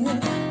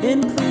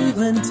in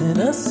Cleveland,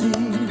 Tennessee.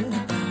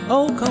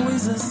 Old Coe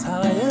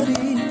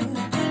Society,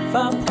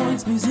 5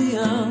 Points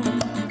Museum,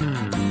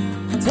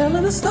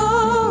 telling the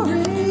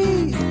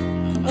story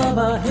of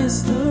our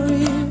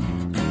history,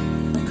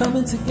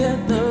 coming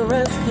together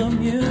as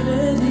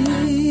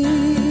community.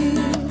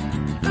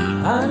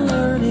 I'm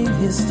learning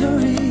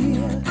history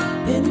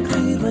in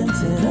Cleveland,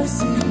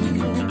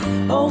 Tennessee.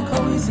 Old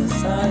Coe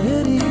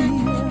Society,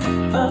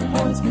 5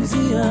 Points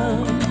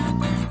Museum,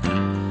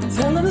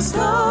 telling the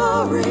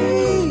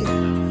story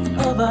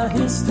of our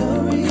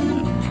history,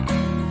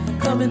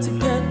 coming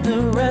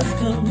together as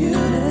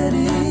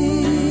community.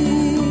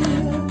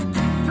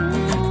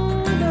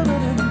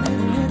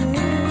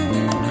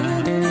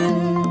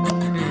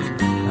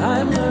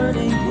 I'm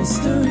learning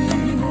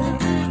history